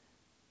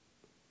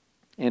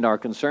 And our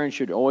concern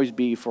should always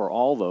be for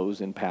all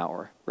those in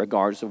power,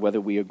 regardless of whether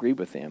we agree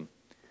with them.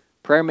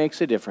 Prayer makes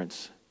a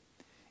difference.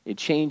 It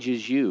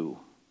changes you.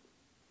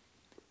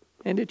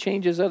 And it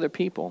changes other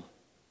people.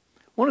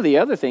 One of the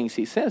other things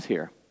he says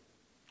here,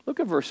 look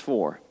at verse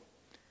 4.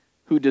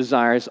 Who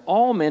desires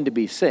all men to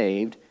be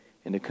saved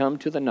and to come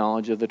to the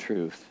knowledge of the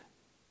truth.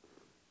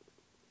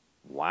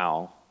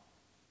 Wow.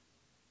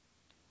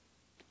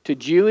 To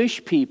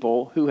Jewish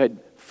people who had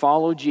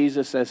followed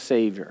Jesus as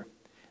Savior,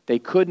 they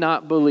could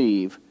not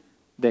believe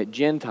that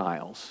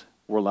Gentiles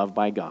were loved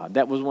by God.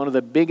 That was one of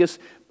the biggest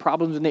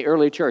problems in the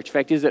early church. In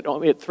fact,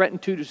 it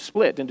threatened to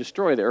split and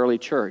destroy the early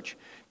church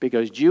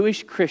because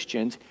Jewish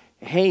Christians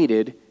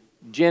hated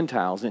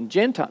Gentiles. And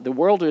the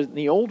world in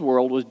the old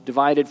world was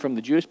divided from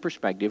the Jewish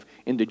perspective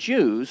into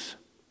Jews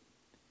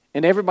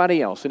and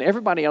everybody else. And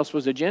everybody else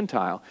was a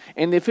Gentile.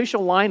 And the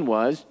official line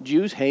was,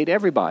 Jews hate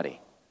everybody.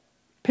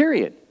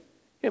 Period.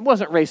 It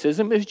wasn't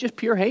racism, it was just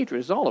pure hatred,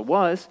 is all it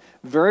was.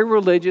 Very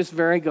religious,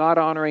 very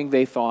God-honoring,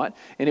 they thought,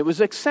 and it was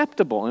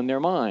acceptable in their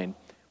mind.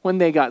 When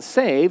they got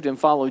saved and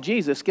followed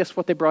Jesus, guess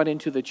what they brought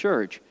into the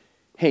church?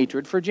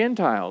 Hatred for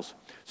Gentiles.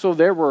 So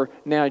there were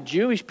now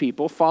Jewish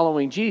people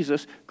following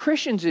Jesus,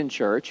 Christians in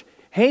church,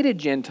 hated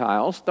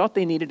Gentiles, thought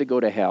they needed to go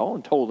to hell,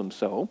 and told them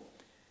so.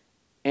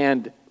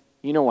 And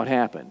you know what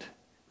happened?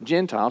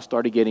 Gentiles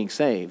started getting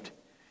saved.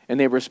 And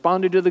they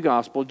responded to the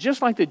gospel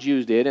just like the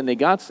Jews did, and they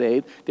got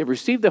saved. They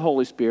received the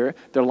Holy Spirit.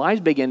 Their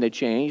lives began to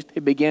change. They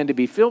began to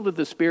be filled with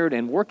the Spirit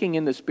and working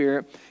in the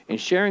Spirit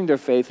and sharing their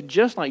faith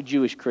just like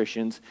Jewish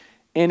Christians.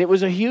 And it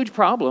was a huge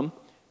problem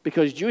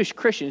because Jewish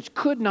Christians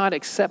could not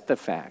accept the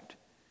fact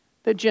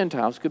that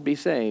Gentiles could be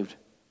saved.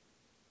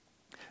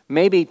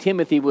 Maybe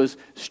Timothy was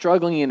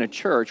struggling in a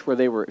church where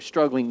they were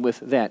struggling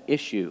with that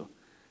issue.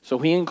 So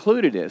he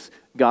included this.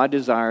 God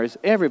desires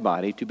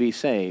everybody to be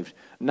saved.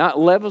 Not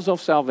levels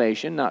of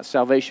salvation, not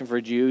salvation for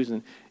Jews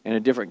and a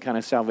different kind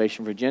of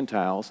salvation for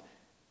Gentiles.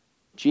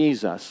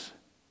 Jesus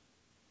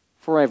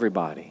for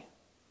everybody.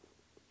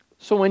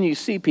 So when you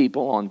see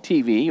people on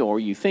TV or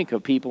you think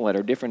of people that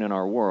are different in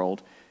our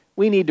world,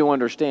 we need to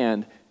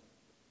understand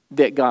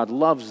that God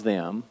loves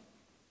them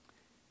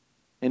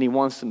and he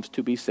wants them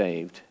to be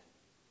saved.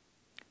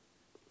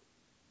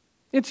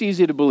 It's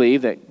easy to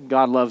believe that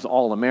God loves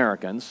all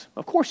Americans.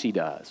 Of course he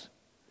does.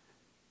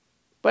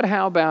 But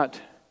how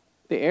about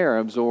the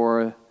Arabs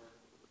or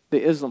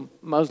the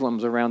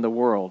Muslims around the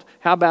world?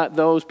 How about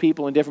those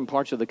people in different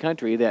parts of the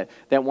country that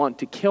want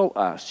to kill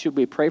us? Should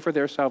we pray for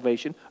their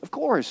salvation? Of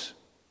course.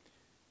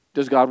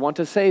 Does God want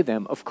to save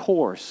them? Of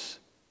course.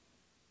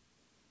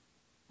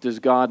 Does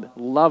God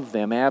love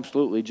them?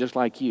 Absolutely, just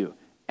like you.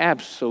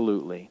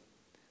 Absolutely.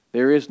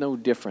 There is no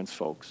difference,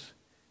 folks.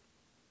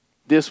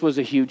 This was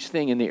a huge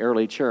thing in the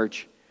early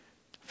church.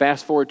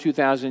 Fast forward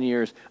 2,000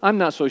 years, I'm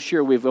not so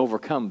sure we've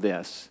overcome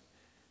this.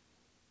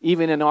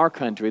 Even in our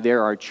country,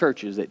 there are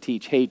churches that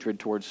teach hatred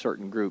towards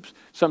certain groups.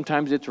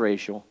 Sometimes it's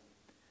racial.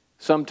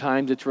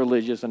 Sometimes it's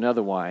religious and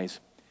otherwise.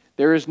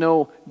 There is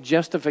no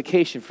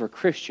justification for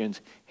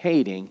Christians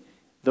hating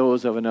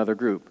those of another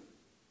group.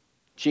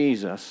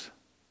 Jesus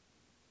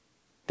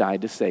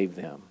died to save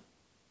them.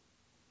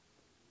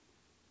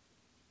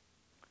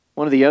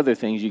 One of the other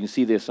things, you can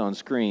see this on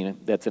screen,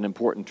 that's an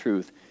important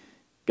truth.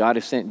 God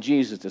has sent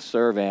Jesus to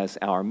serve as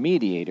our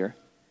mediator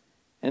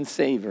and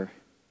savior.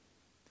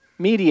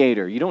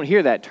 Mediator, you don't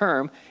hear that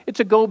term.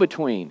 It's a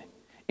go-between.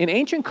 In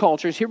ancient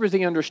cultures, here was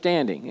the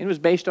understanding. It was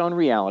based on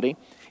reality.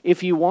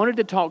 If you wanted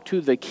to talk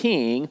to the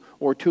king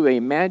or to a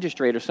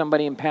magistrate or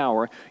somebody in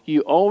power,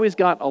 you always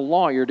got a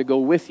lawyer to go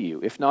with you.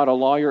 If not a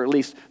lawyer, at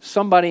least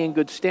somebody in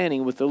good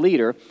standing with the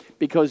leader.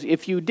 Because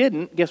if you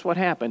didn't, guess what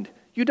happened?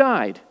 You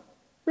died.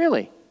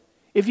 Really.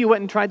 If you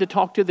went and tried to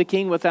talk to the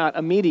king without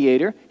a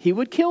mediator, he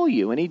would kill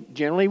you, and he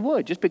generally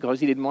would, just because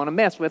he didn't want to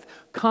mess with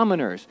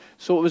commoners.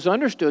 So it was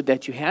understood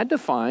that you had to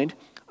find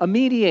a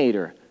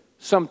mediator.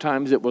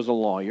 Sometimes it was a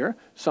lawyer,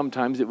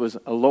 sometimes it was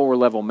a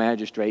lower-level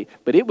magistrate,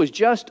 but it was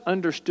just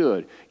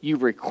understood. You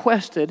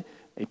requested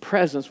a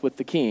presence with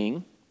the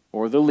king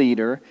or the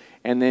leader,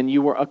 and then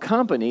you were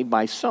accompanied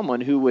by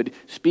someone who would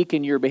speak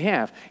in your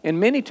behalf. And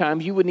many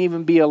times you wouldn't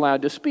even be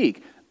allowed to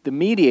speak. The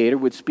mediator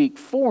would speak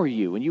for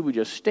you, and you would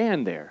just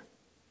stand there.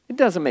 It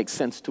doesn't make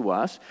sense to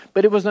us,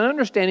 but it was an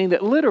understanding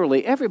that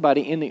literally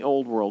everybody in the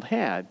old world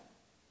had.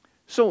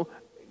 So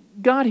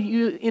God,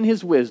 in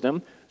his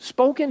wisdom,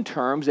 spoke in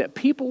terms that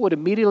people would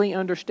immediately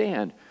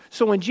understand.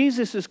 So when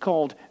Jesus is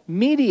called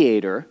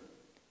mediator,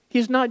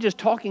 he's not just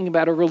talking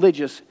about a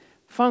religious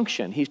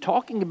function. He's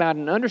talking about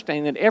an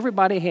understanding that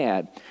everybody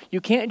had. You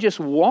can't just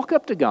walk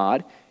up to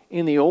God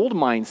in the old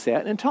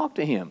mindset and talk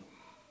to him.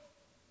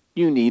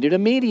 You needed a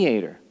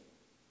mediator.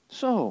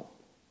 So,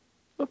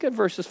 look at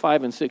verses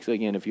 5 and 6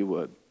 again, if you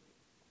would.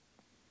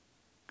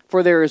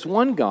 For there is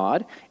one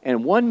God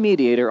and one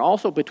mediator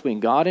also between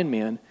God and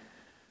men,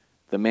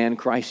 the man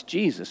Christ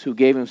Jesus, who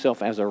gave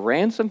himself as a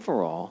ransom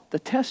for all, the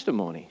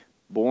testimony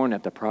born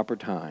at the proper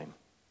time.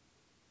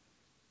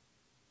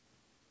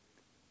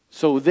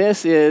 So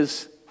this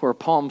is where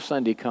Palm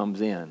Sunday comes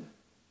in.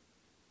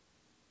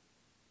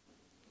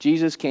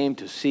 Jesus came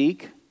to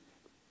seek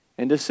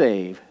and to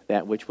save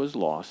that which was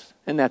lost,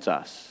 and that's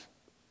us.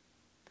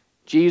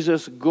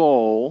 Jesus'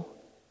 goal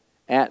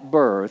at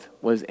birth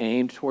was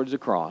aimed towards the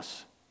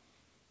cross.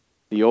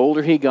 The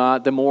older he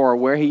got, the more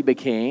aware he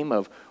became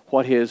of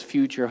what his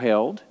future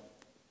held.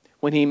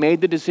 When he made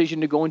the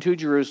decision to go into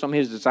Jerusalem,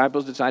 his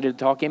disciples decided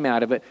to talk him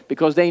out of it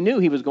because they knew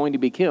he was going to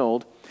be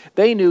killed.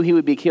 They knew he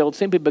would be killed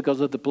simply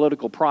because of the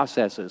political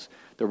processes.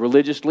 The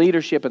religious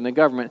leadership and the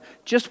government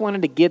just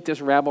wanted to get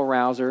this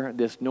rabble-rouser,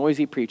 this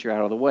noisy preacher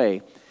out of the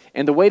way.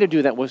 And the way to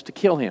do that was to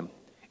kill him.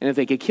 And if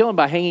they could kill him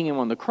by hanging him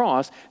on the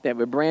cross, that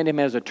would brand him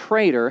as a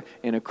traitor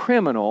and a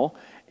criminal,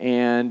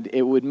 and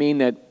it would mean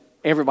that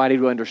everybody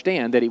would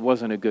understand that he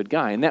wasn't a good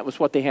guy. And that was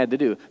what they had to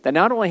do. They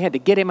not only had to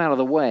get him out of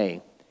the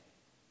way,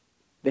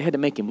 they had to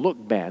make him look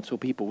bad so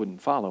people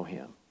wouldn't follow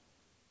him.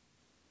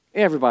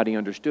 Everybody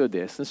understood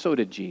this, and so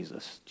did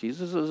Jesus.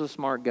 Jesus was a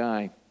smart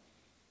guy.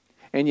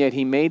 And yet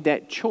he made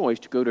that choice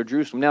to go to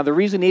Jerusalem. Now, the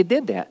reason he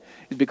did that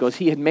is because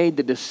he had made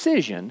the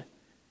decision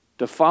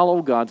to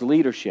follow God's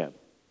leadership.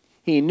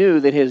 He knew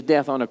that his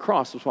death on a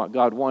cross was what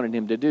God wanted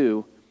him to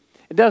do.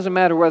 It doesn't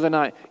matter whether or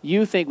not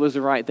you think was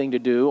the right thing to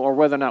do or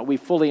whether or not we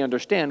fully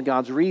understand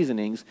God's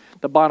reasonings.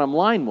 The bottom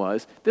line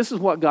was, this is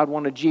what God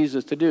wanted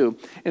Jesus to do.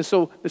 And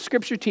so the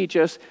scripture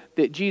teaches us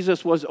that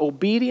Jesus was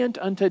obedient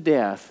unto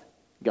death.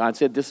 God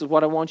said, this is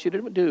what I want you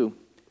to do.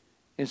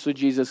 And so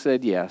Jesus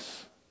said,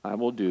 yes, I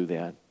will do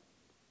that.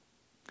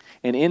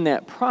 And in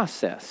that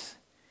process,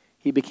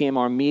 he became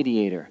our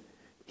mediator.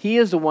 He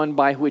is the one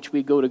by which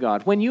we go to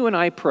God. When you and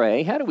I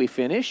pray, how do we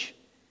finish?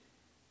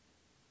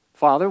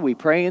 Father, we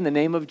pray in the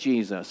name of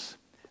Jesus.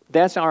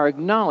 That's our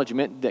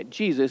acknowledgement that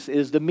Jesus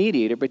is the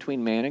mediator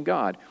between man and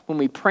God. When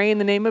we pray in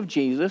the name of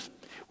Jesus,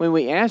 when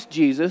we ask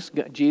Jesus,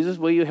 Jesus,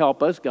 will you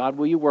help us? God,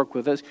 will you work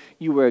with us?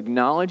 You are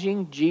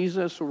acknowledging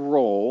Jesus'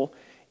 role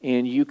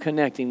in you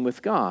connecting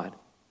with God.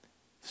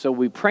 So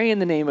we pray in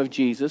the name of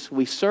Jesus.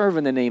 We serve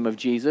in the name of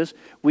Jesus.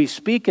 We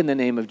speak in the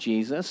name of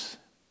Jesus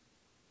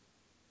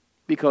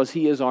because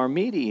he is our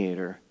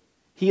mediator.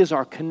 He is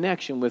our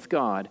connection with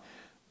God.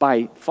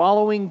 By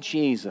following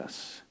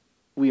Jesus,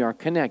 we are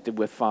connected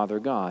with Father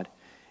God.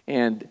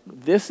 And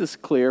this is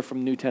clear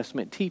from New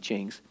Testament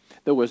teachings.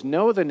 There was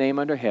no other name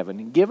under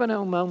heaven given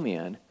among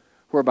men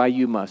whereby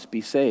you must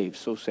be saved.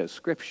 So says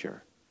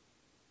Scripture.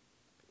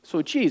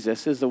 So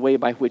Jesus is the way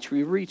by which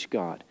we reach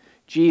God.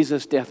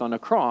 Jesus' death on the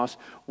cross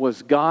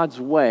was God's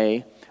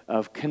way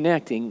of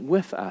connecting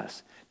with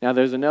us. Now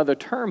there's another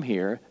term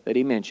here that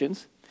he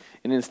mentions,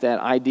 and it's that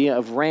idea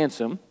of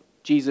ransom.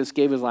 Jesus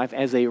gave his life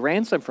as a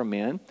ransom for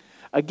men.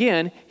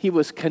 Again, he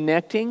was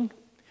connecting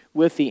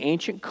with the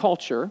ancient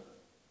culture.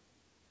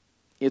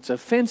 It's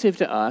offensive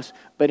to us,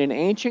 but in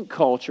ancient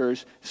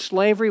cultures,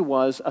 slavery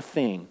was a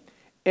thing.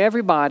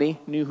 Everybody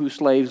knew who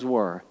slaves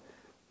were.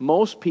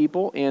 Most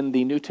people in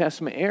the New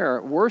Testament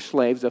era were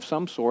slaves of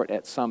some sort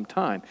at some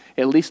time,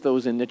 at least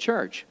those in the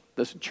church.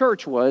 The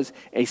church was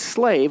a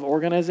slave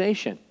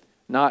organization.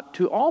 Not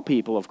to all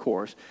people, of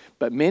course,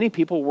 but many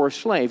people were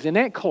slaves. In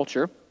that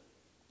culture,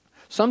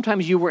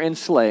 sometimes you were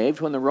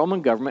enslaved when the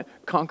Roman government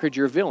conquered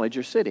your village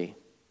or city.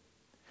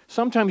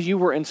 Sometimes you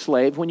were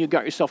enslaved when you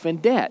got yourself in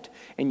debt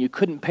and you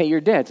couldn't pay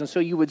your debts. And so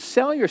you would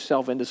sell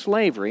yourself into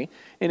slavery,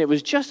 and it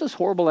was just as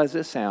horrible as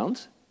it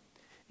sounds.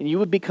 And you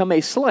would become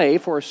a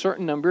slave for a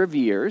certain number of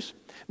years.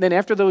 Then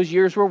after those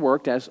years were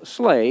worked as a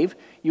slave,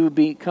 you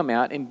would come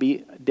out and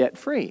be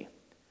debt-free.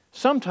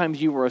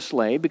 Sometimes you were a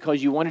slave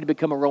because you wanted to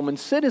become a Roman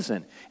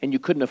citizen and you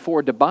couldn't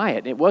afford to buy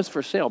it. It was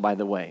for sale, by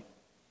the way.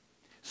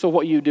 So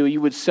what you do,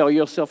 you would sell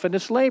yourself into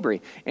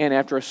slavery. And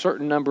after a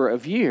certain number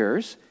of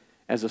years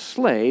as a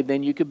slave,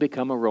 then you could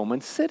become a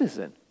Roman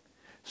citizen.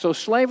 So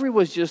slavery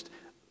was just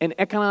an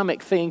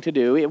economic thing to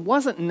do. It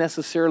wasn't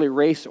necessarily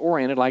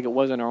race-oriented like it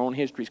was in our own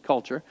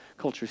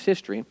culture's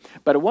history,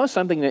 but it was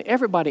something that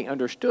everybody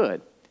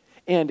understood.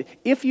 And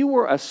if you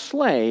were a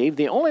slave,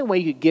 the only way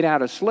you could get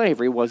out of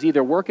slavery was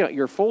either work out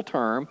your full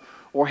term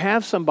or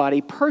have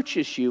somebody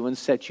purchase you and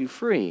set you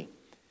free.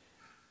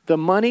 The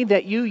money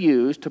that you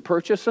used to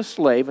purchase a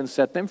slave and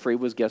set them free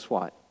was, guess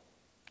what?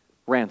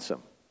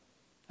 Ransom.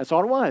 That's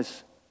all it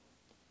was.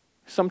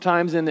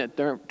 Sometimes in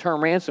the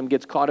term ransom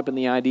gets caught up in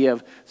the idea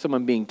of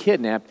someone being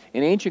kidnapped.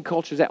 In ancient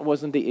cultures, that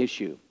wasn't the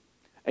issue.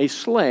 A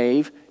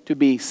slave, to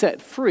be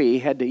set free,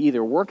 had to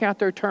either work out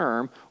their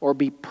term or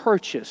be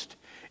purchased.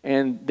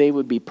 And they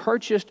would be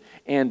purchased,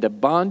 and the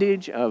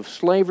bondage of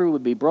slavery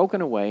would be broken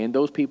away, and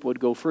those people would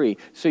go free.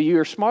 So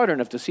you're smart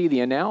enough to see the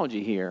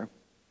analogy here.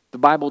 The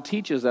Bible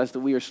teaches us that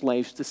we are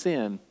slaves to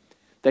sin,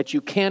 that you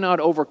cannot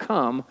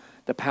overcome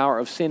the power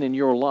of sin in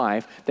your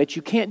life, that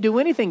you can't do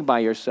anything by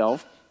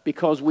yourself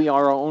because we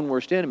are our own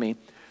worst enemy.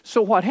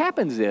 So what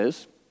happens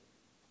is,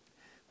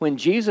 when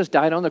Jesus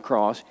died on the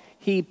cross,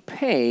 he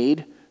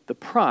paid the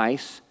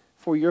price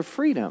for your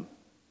freedom.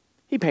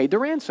 He paid the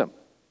ransom.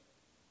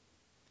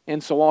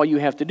 And so all you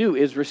have to do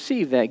is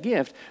receive that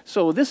gift.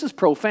 So this is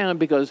profound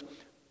because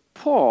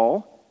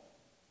Paul,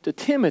 to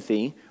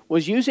Timothy,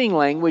 was using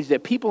language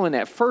that people in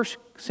that first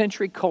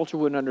century culture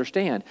wouldn't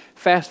understand.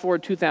 Fast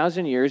forward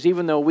 2,000 years,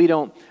 even though we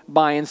don't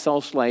buy and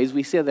sell slaves,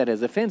 we see that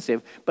as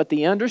offensive. But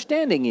the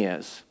understanding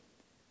is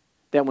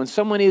that when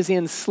someone is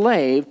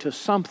enslaved to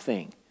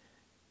something,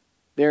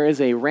 there is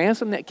a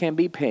ransom that can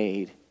be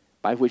paid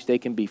by which they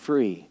can be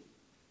free.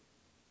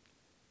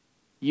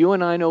 You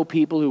and I know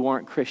people who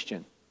aren't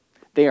Christian.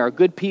 They are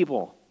good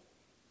people.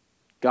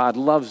 God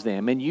loves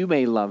them, and you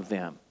may love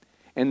them.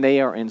 And they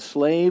are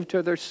enslaved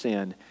to their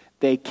sin.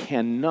 They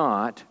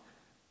cannot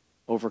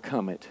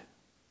overcome it.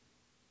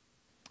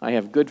 I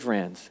have good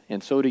friends,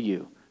 and so do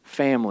you.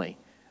 Family.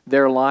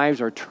 Their lives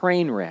are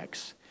train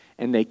wrecks,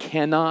 and they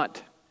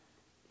cannot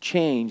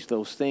change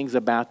those things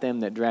about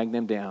them that drag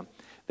them down.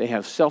 They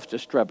have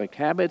self-destructive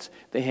habits.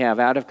 They have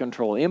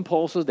out-of-control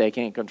impulses. They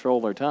can't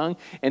control their tongue.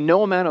 And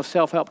no amount of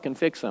self-help can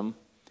fix them.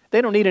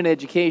 They don't need an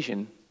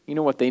education. You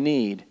know what they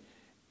need?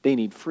 They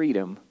need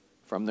freedom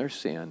from their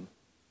sin.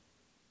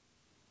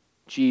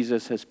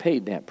 Jesus has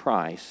paid that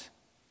price.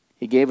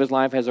 He gave his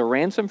life as a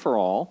ransom for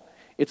all.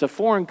 It's a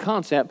foreign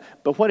concept,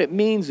 but what it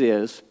means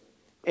is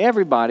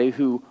everybody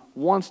who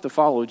wants to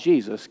follow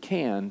Jesus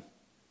can.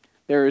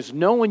 There is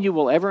no one you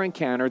will ever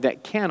encounter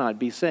that cannot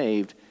be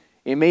saved.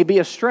 It may be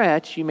a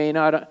stretch. You may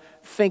not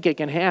think it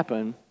can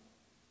happen,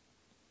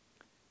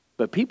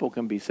 but people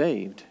can be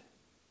saved.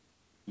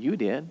 You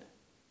did.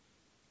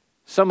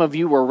 Some of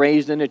you were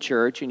raised in a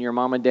church and your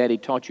mom and daddy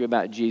taught you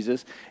about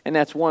Jesus, and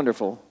that's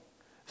wonderful.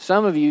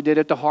 Some of you did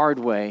it the hard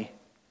way.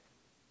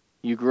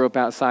 You grew up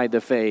outside the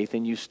faith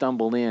and you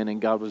stumbled in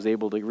and God was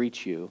able to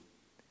reach you.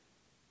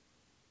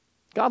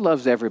 God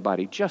loves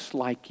everybody just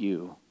like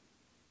you.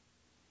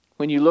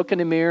 When you look in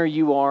the mirror,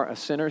 you are a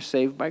sinner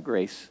saved by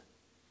grace.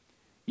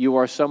 You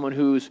are someone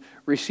who's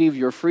received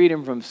your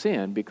freedom from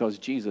sin because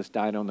Jesus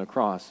died on the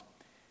cross.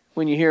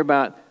 When you hear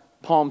about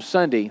Palm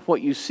Sunday,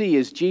 what you see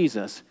is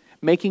Jesus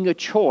making a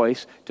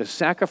choice to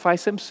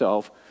sacrifice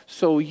himself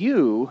so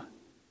you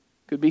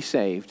could be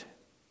saved.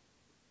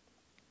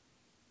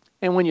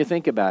 And when you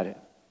think about it,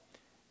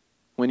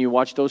 when you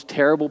watch those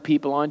terrible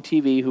people on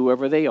TV,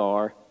 whoever they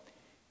are,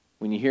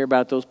 when you hear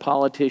about those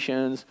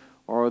politicians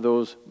or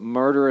those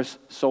murderous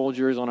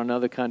soldiers on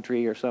another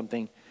country or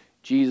something,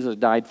 Jesus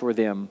died for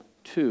them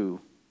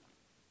too.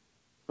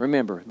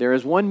 Remember, there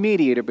is one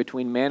mediator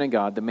between man and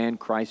God, the man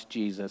Christ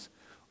Jesus.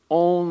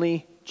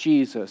 Only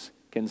Jesus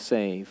can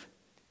save.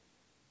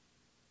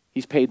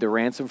 He's paid the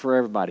ransom for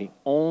everybody.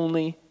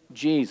 Only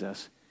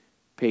Jesus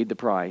paid the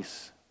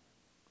price.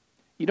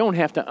 You don't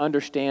have to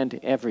understand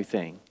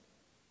everything.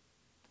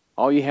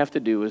 All you have to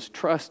do is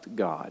trust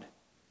God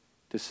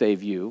to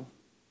save you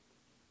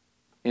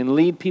and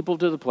lead people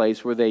to the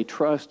place where they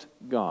trust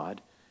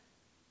God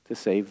to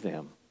save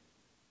them.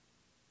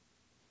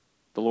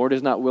 The Lord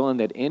is not willing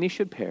that any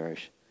should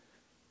perish,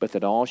 but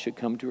that all should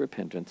come to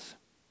repentance.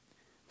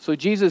 So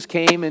Jesus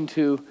came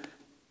into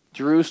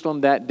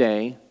Jerusalem that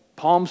day,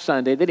 Palm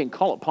Sunday. They didn't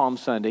call it Palm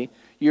Sunday.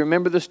 You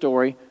remember the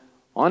story.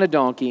 On a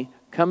donkey,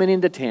 coming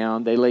into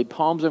town, they laid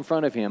palms in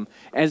front of him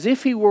as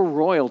if he were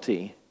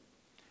royalty.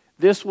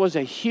 This was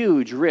a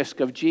huge risk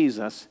of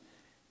Jesus,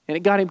 and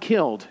it got him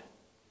killed.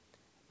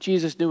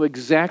 Jesus knew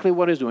exactly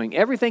what he was doing.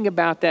 Everything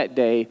about that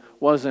day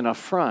was an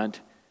affront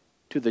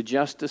to the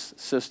justice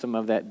system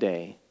of that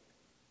day.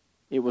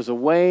 It was a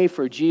way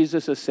for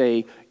Jesus to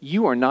say,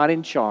 you are not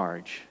in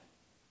charge.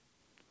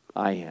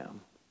 I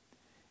am.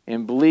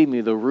 And believe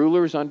me, the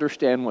rulers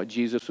understand what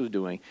Jesus was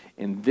doing,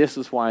 and this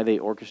is why they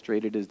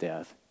orchestrated his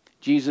death.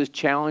 Jesus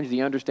challenged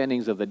the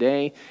understandings of the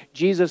day.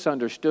 Jesus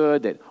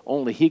understood that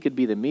only he could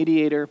be the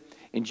mediator,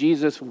 and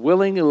Jesus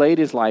willingly laid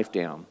his life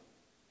down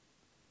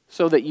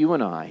so that you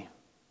and I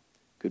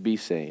could be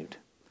saved.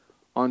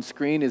 On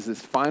screen is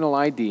this final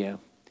idea.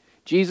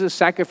 Jesus'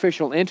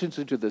 sacrificial entrance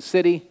into the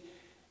city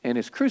and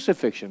his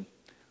crucifixion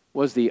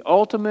was the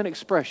ultimate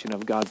expression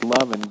of God's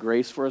love and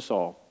grace for us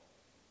all.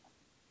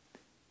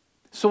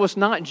 So it's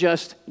not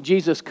just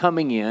Jesus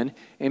coming in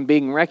and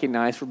being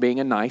recognized for being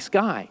a nice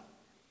guy.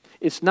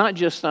 It's not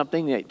just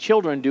something that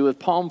children do with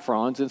palm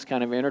fronds and it's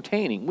kind of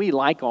entertaining. We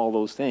like all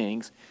those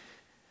things.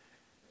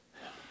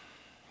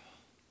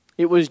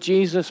 It was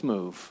Jesus'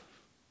 move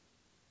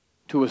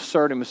to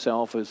assert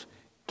himself as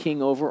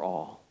king over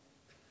all.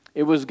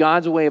 It was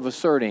God's way of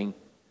asserting,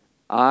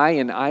 I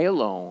and I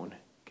alone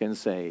can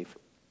save.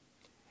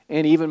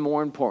 And even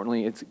more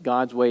importantly, it's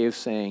God's way of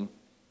saying,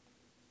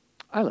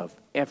 I love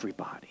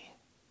everybody.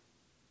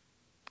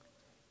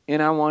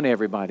 And I want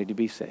everybody to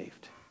be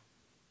saved.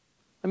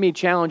 Let me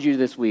challenge you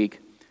this week.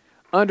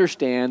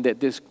 Understand that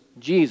this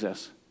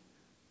Jesus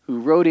who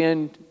rode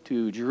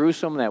into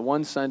Jerusalem that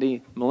one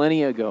Sunday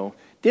millennia ago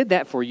did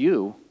that for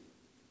you.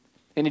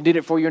 And he did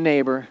it for your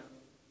neighbor.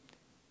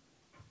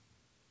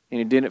 And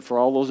he did it for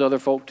all those other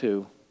folk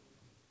too.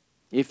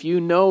 If you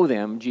know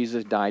them,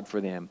 Jesus died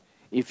for them.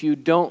 If you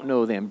don't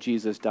know them,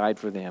 Jesus died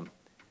for them.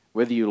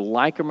 Whether you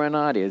like them or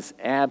not is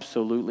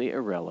absolutely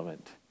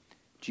irrelevant.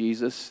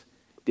 Jesus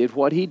did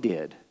what he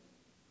did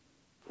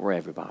for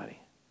everybody.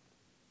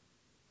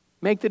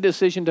 Make the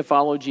decision to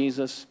follow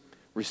Jesus.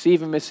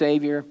 Receive him as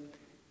Savior.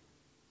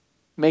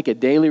 Make a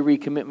daily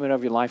recommitment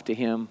of your life to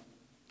him.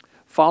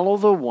 Follow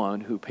the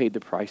one who paid the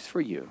price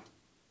for you.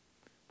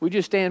 Would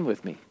you stand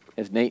with me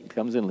as Nate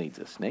comes and leads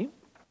us? Nate?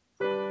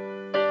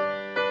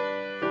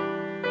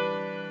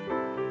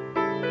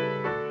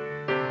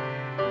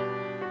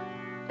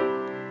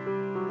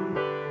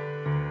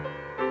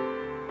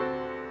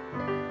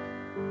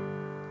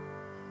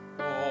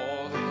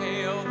 All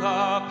hail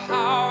the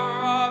power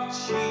of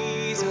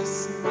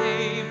Jesus'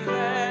 name.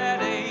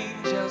 Let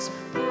angels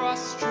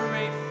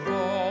prostrate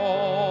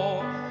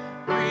fall.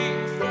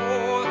 Bring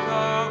forth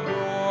a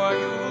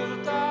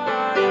royal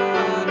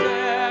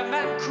diadem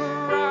and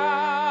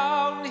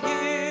crown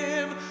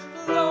him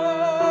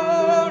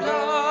Lord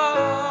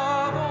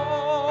of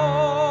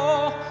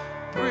all.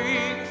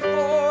 Bring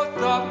forth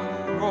the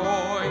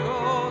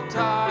royal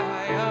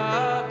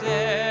diadem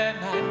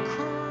and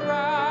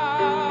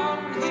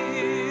crown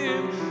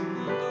him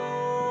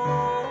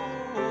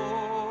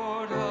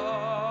Lord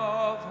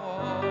of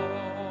all.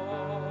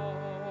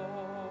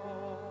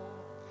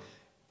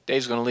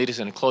 Dave's going to lead us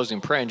in a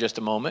closing prayer in just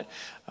a moment.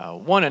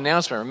 One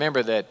announcement.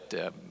 Remember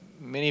that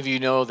many of you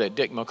know that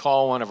Dick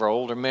McCall, one of our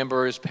older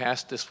members,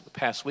 passed this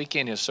past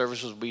weekend. His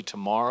services will be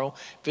tomorrow.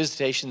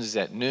 Visitation is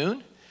at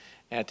noon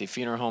at the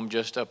funeral home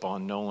just up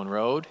on Nolan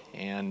Road.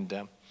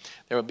 And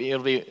it'll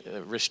be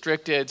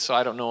restricted, so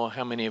I don't know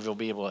how many of you will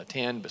be able to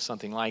attend, but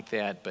something like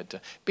that.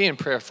 But be in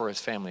prayer for his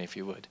family if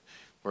you would.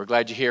 We're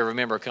glad you're here.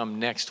 Remember, come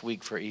next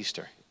week for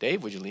Easter.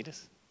 Dave, would you lead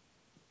us?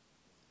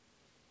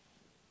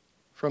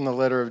 From the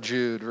letter of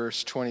Jude,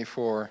 verse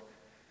 24.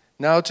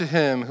 Now to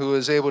him who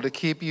is able to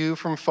keep you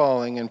from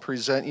falling and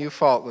present you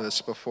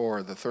faultless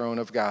before the throne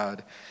of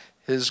God,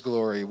 his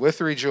glory, with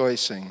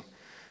rejoicing.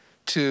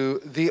 To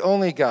the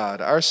only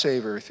God, our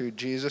Savior, through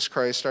Jesus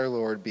Christ our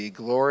Lord, be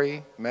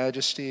glory,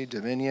 majesty,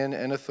 dominion,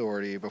 and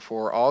authority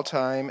before all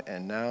time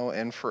and now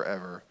and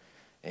forever.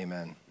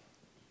 Amen.